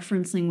was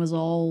referencing was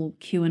all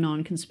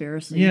QAnon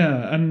conspiracy.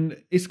 Yeah,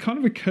 and it's kind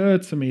of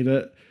occurred to me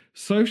that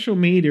social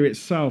media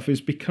itself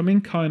is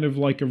becoming kind of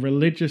like a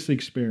religious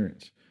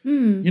experience.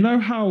 You know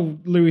how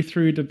Louis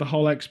Theroux did the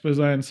whole expose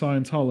on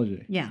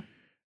Scientology? Yeah.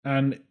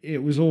 And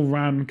it was all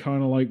ran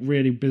kind of like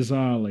really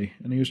bizarrely,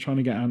 and he was trying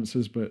to get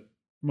answers, but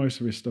most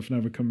of his stuff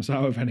never comes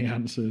out of any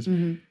answers.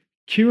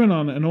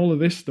 QAnon and all of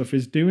this stuff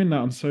is doing that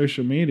on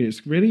social media.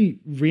 It's really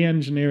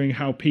re-engineering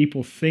how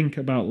people think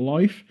about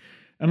life.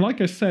 And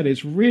like I said,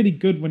 it's really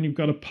good when you've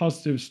got a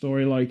positive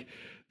story, like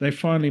they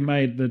finally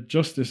made the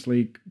Justice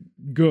League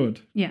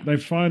good. Yeah. They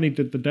finally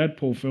did the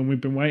Deadpool film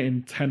we've been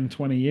waiting 10,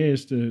 20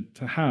 years to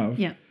have.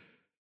 Yeah.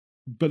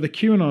 But the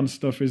QAnon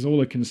stuff is all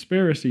the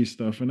conspiracy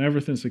stuff, and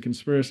everything's a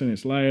conspiracy, and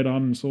it's layered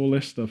on, it's all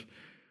this stuff.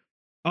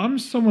 I'm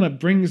someone that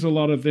brings a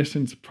lot of this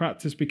into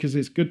practice because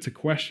it's good to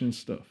question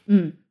stuff.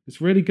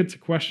 It's really good to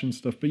question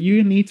stuff, but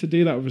you need to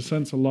do that with a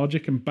sense of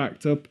logic and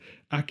backed up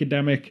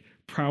academic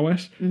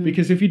prowess.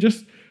 Because if you're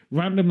just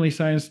randomly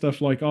saying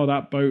stuff like, oh,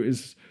 that boat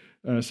is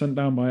sent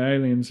down by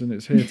aliens and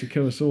it's here to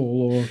kill us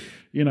all, or,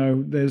 you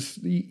know,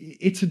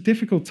 it's a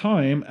difficult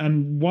time.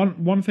 And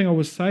one thing I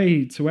would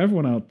say to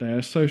everyone out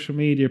there, social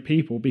media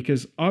people,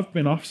 because I've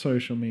been off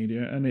social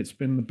media and it's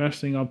been the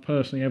best thing I've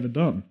personally ever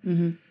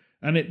done.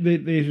 And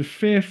the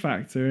fear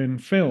factor in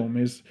film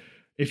is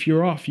if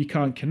you're off, you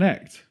can't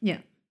connect. Yeah.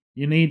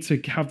 You need to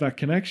have that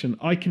connection.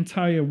 I can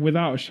tell you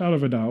without a shadow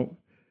of a doubt,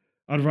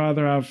 I'd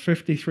rather have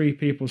 53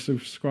 people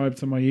subscribe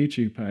to my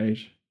YouTube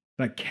page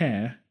that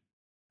care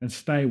and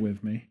stay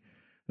with me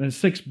than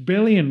 6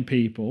 billion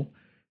people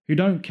who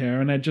don't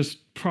care and they're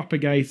just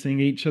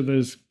propagating each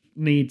other's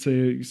need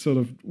to sort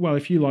of, well,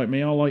 if you like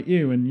me, I'll like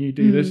you, and you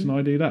do this and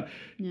I do that.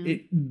 Yeah.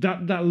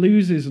 That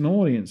loses an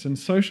audience, and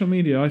social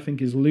media, I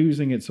think, is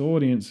losing its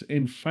audience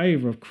in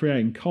favor of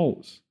creating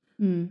cults,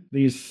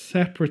 these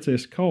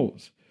separatist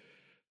cults.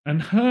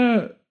 And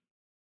her,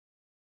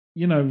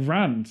 you know,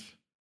 rant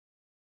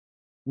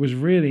was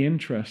really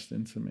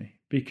interesting to me,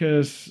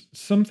 because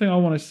something I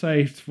want to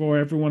say for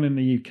everyone in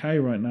the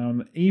UK right now,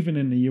 and even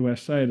in the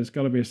USA, there's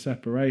got to be a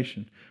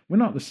separation. We're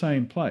not the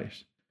same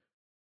place.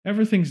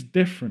 Everything's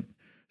different.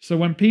 So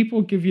when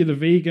people give you the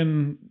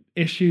vegan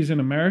issues in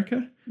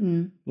America,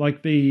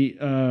 like the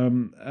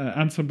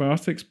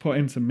antibiotics put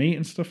into meat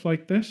and stuff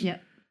like this,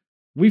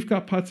 we've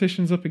got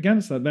partitions up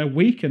against that. They're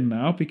weakened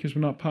now because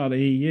we're not part of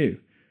the EU.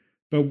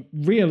 But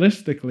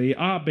realistically,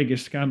 our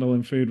biggest scandal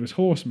in food was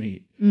horse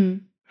meat.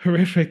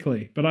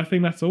 Horrifically. But I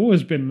think that's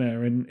always been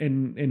there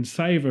in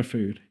savor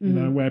food, you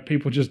know, where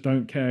people just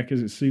don't care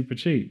because it's super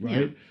cheap,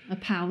 right? Yeah. A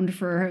pound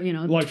for, you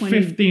know, like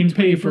 15p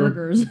 20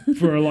 burgers.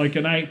 for like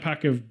an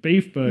 8-pack of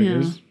beef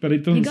burgers, but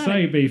it doesn't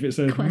say beef, it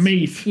says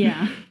meat.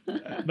 Yeah.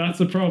 That's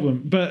a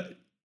problem. But,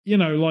 you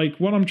know, like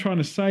what I'm trying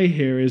to say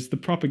here is the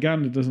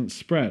propaganda doesn't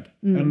spread.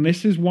 And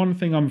this is one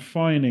thing I'm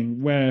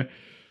finding where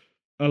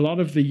a lot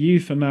of the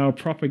youth are now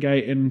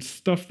propagating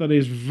stuff that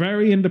is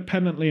very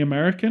independently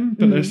American,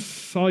 but they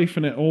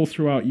siphon it all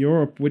throughout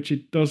Europe, which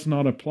it does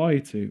not apply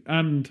to.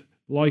 And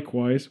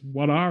likewise,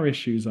 what our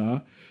issues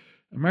are,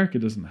 America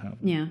doesn't have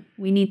them. Yeah,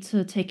 we need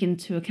to take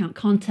into account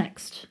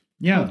context,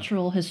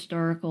 cultural,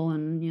 historical,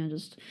 and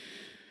just...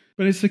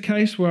 But it's a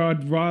case where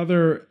I'd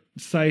rather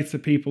say to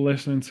people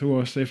listening to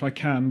us, if I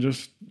can,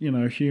 just,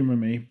 humor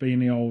me, being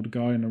the old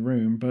guy in the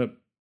room, but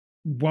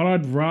what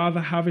I'd rather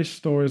have is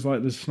stories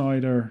like the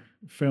Snyder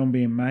film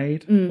being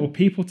made, or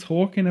people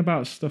talking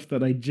about stuff that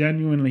they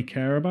genuinely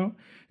care about.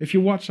 If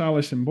you watch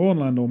Alice in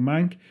Borderland or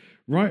Mank,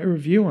 write a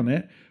review on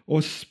it,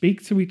 or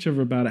speak to each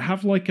other about it.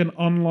 Have like an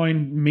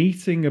online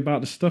meeting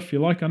about the stuff you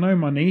like. I know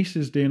my niece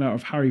is doing out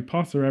of Harry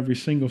Potter every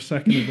single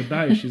second of the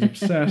day. She's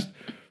obsessed.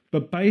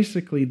 But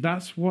basically,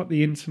 that's what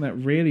the internet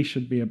really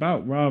should be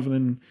about, rather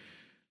than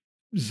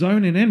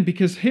zoning in.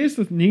 Because here's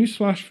the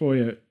newsflash for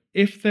you.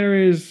 If there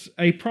is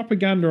a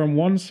propaganda on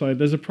one side,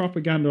 there's a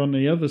propaganda on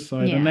the other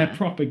side. And they're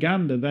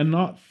propaganda. They're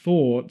not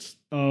thoughts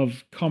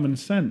of common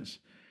sense.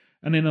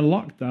 And in a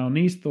lockdown,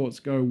 these thoughts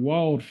go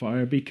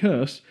wildfire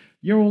because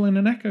you're all in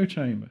an echo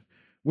chamber.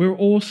 We're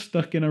all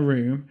stuck in a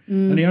room.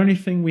 And the only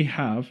thing we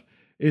have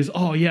is,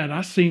 oh yeah,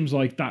 that seems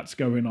like that's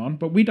going on.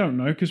 But we don't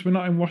know because we're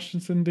not in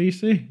Washington,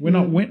 D.C. We're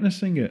not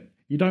witnessing it.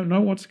 You don't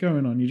know what's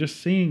going on. You're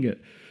just seeing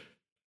it.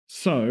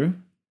 So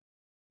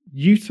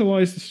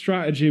utilize the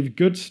strategy of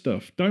good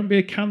stuff. Don't be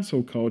a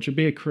cancel culture.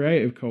 Be a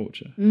creative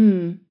culture.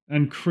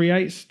 And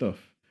create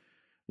stuff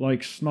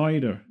like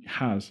Snyder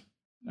has.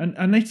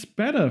 And it's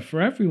better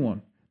for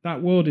everyone.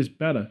 That world is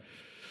better.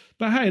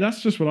 But hey,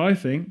 that's just what I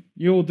think.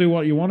 You all do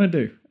what you want to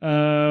do.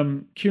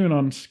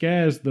 QAnon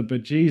scares the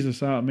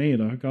bejesus out of me,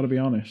 though, gotta be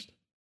honest.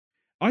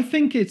 I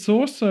think it's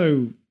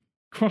also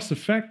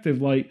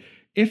cross-effective. Like,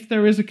 if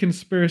there is a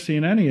conspiracy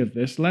in any of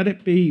this, let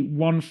it be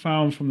one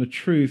found from the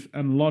truth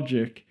and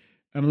logic,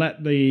 and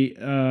let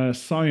the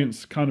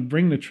science kind of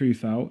bring the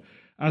truth out,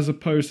 as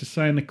opposed to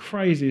saying the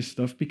craziest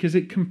stuff, because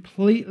it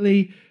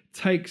completely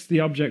takes the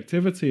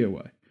objectivity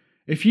away.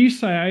 If you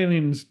say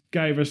aliens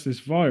gave us this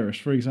virus,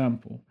 for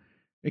example,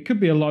 it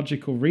could be a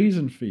logical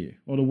reason for you,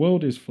 or the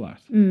world is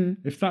flat.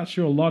 If that's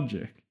your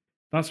logic,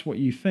 that's what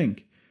you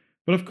think.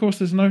 But of course,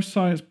 there's no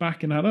science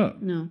backing that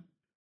up. No.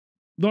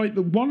 Like,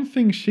 the one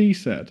thing she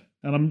said,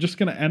 and I'm just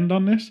going to end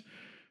on this,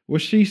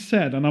 was she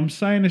said, and I'm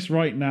saying this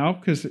right now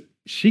because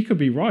she could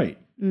be right.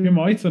 Who am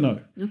I to know?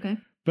 Okay.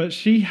 But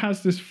she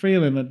has this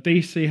feeling that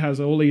DC has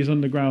all these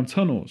underground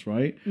tunnels,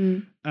 right?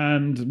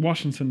 And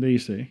Washington,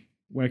 DC,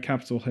 where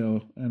Capitol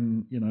Hill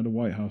and, the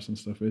White House and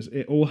stuff is,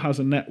 it all has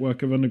a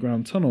network of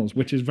underground tunnels,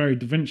 which is very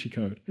Da Vinci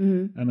Code.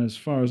 And as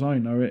far as I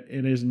know, it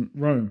isn't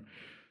Rome,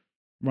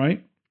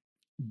 right?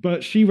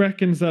 But she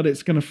reckons that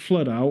it's going to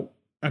flood out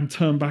and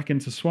turn back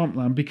into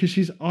swampland because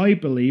she's, I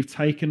believe,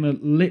 taken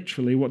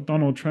literally what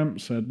Donald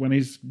Trump said when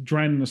he's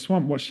draining the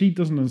swamp. What she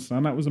doesn't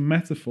understand, that was a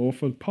metaphor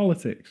for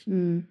politics,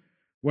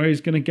 where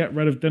he's going to get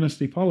rid of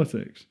dynasty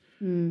politics,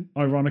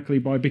 ironically,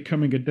 by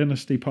becoming a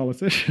dynasty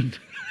politician.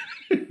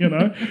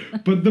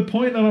 But the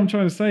point that I'm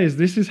trying to say is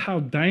this is how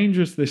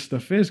dangerous this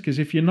stuff is, because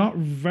if you're not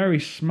very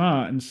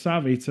smart and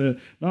savvy to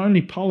not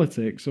only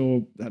politics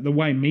or the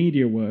way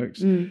media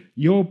works,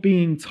 you're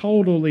being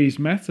told all these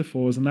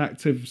metaphors and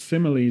active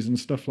similes and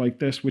stuff like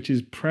this, which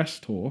is press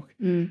talk,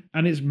 and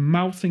it's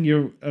melting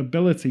your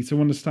ability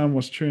to understand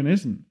what's true and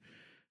isn't.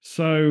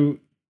 So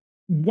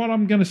what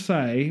I'm going to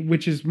say,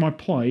 which is my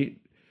plight,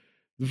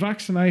 the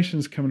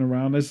vaccinations coming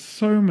around, there's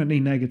so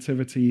many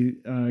negativity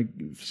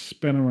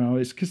spin around.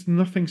 It's because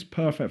nothing's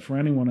perfect for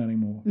anyone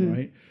anymore,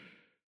 right?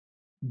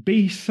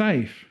 Be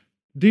safe.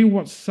 Do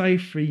what's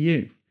safe for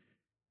you.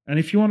 And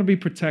if you want to be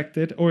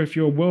protected, or if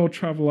you're a world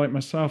traveler like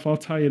myself, I'll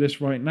tell you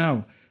this right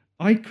now.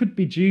 I could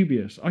be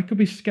dubious. I could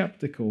be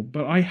skeptical,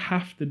 but I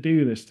have to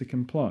do this to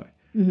comply.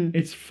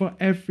 It's for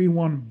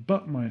everyone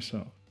but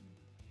myself.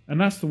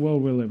 And that's the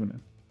world we're living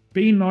in.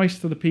 Be nice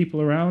to the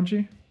people around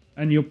you,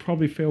 and you'll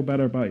probably feel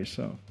better about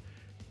yourself.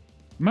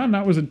 Man,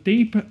 that was a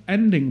deep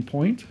ending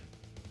point.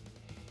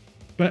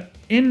 But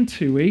in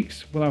 2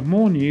 weeks, we'll have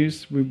more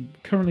news. We're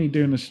currently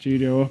doing the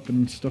studio up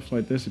and stuff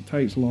like this. It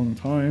takes a long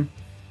time.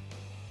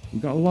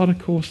 We've got a lot of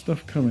cool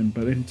stuff coming.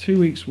 But in 2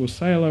 weeks, we'll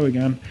say hello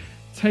again.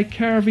 Take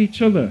care of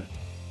each other.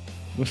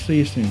 We'll see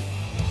you soon.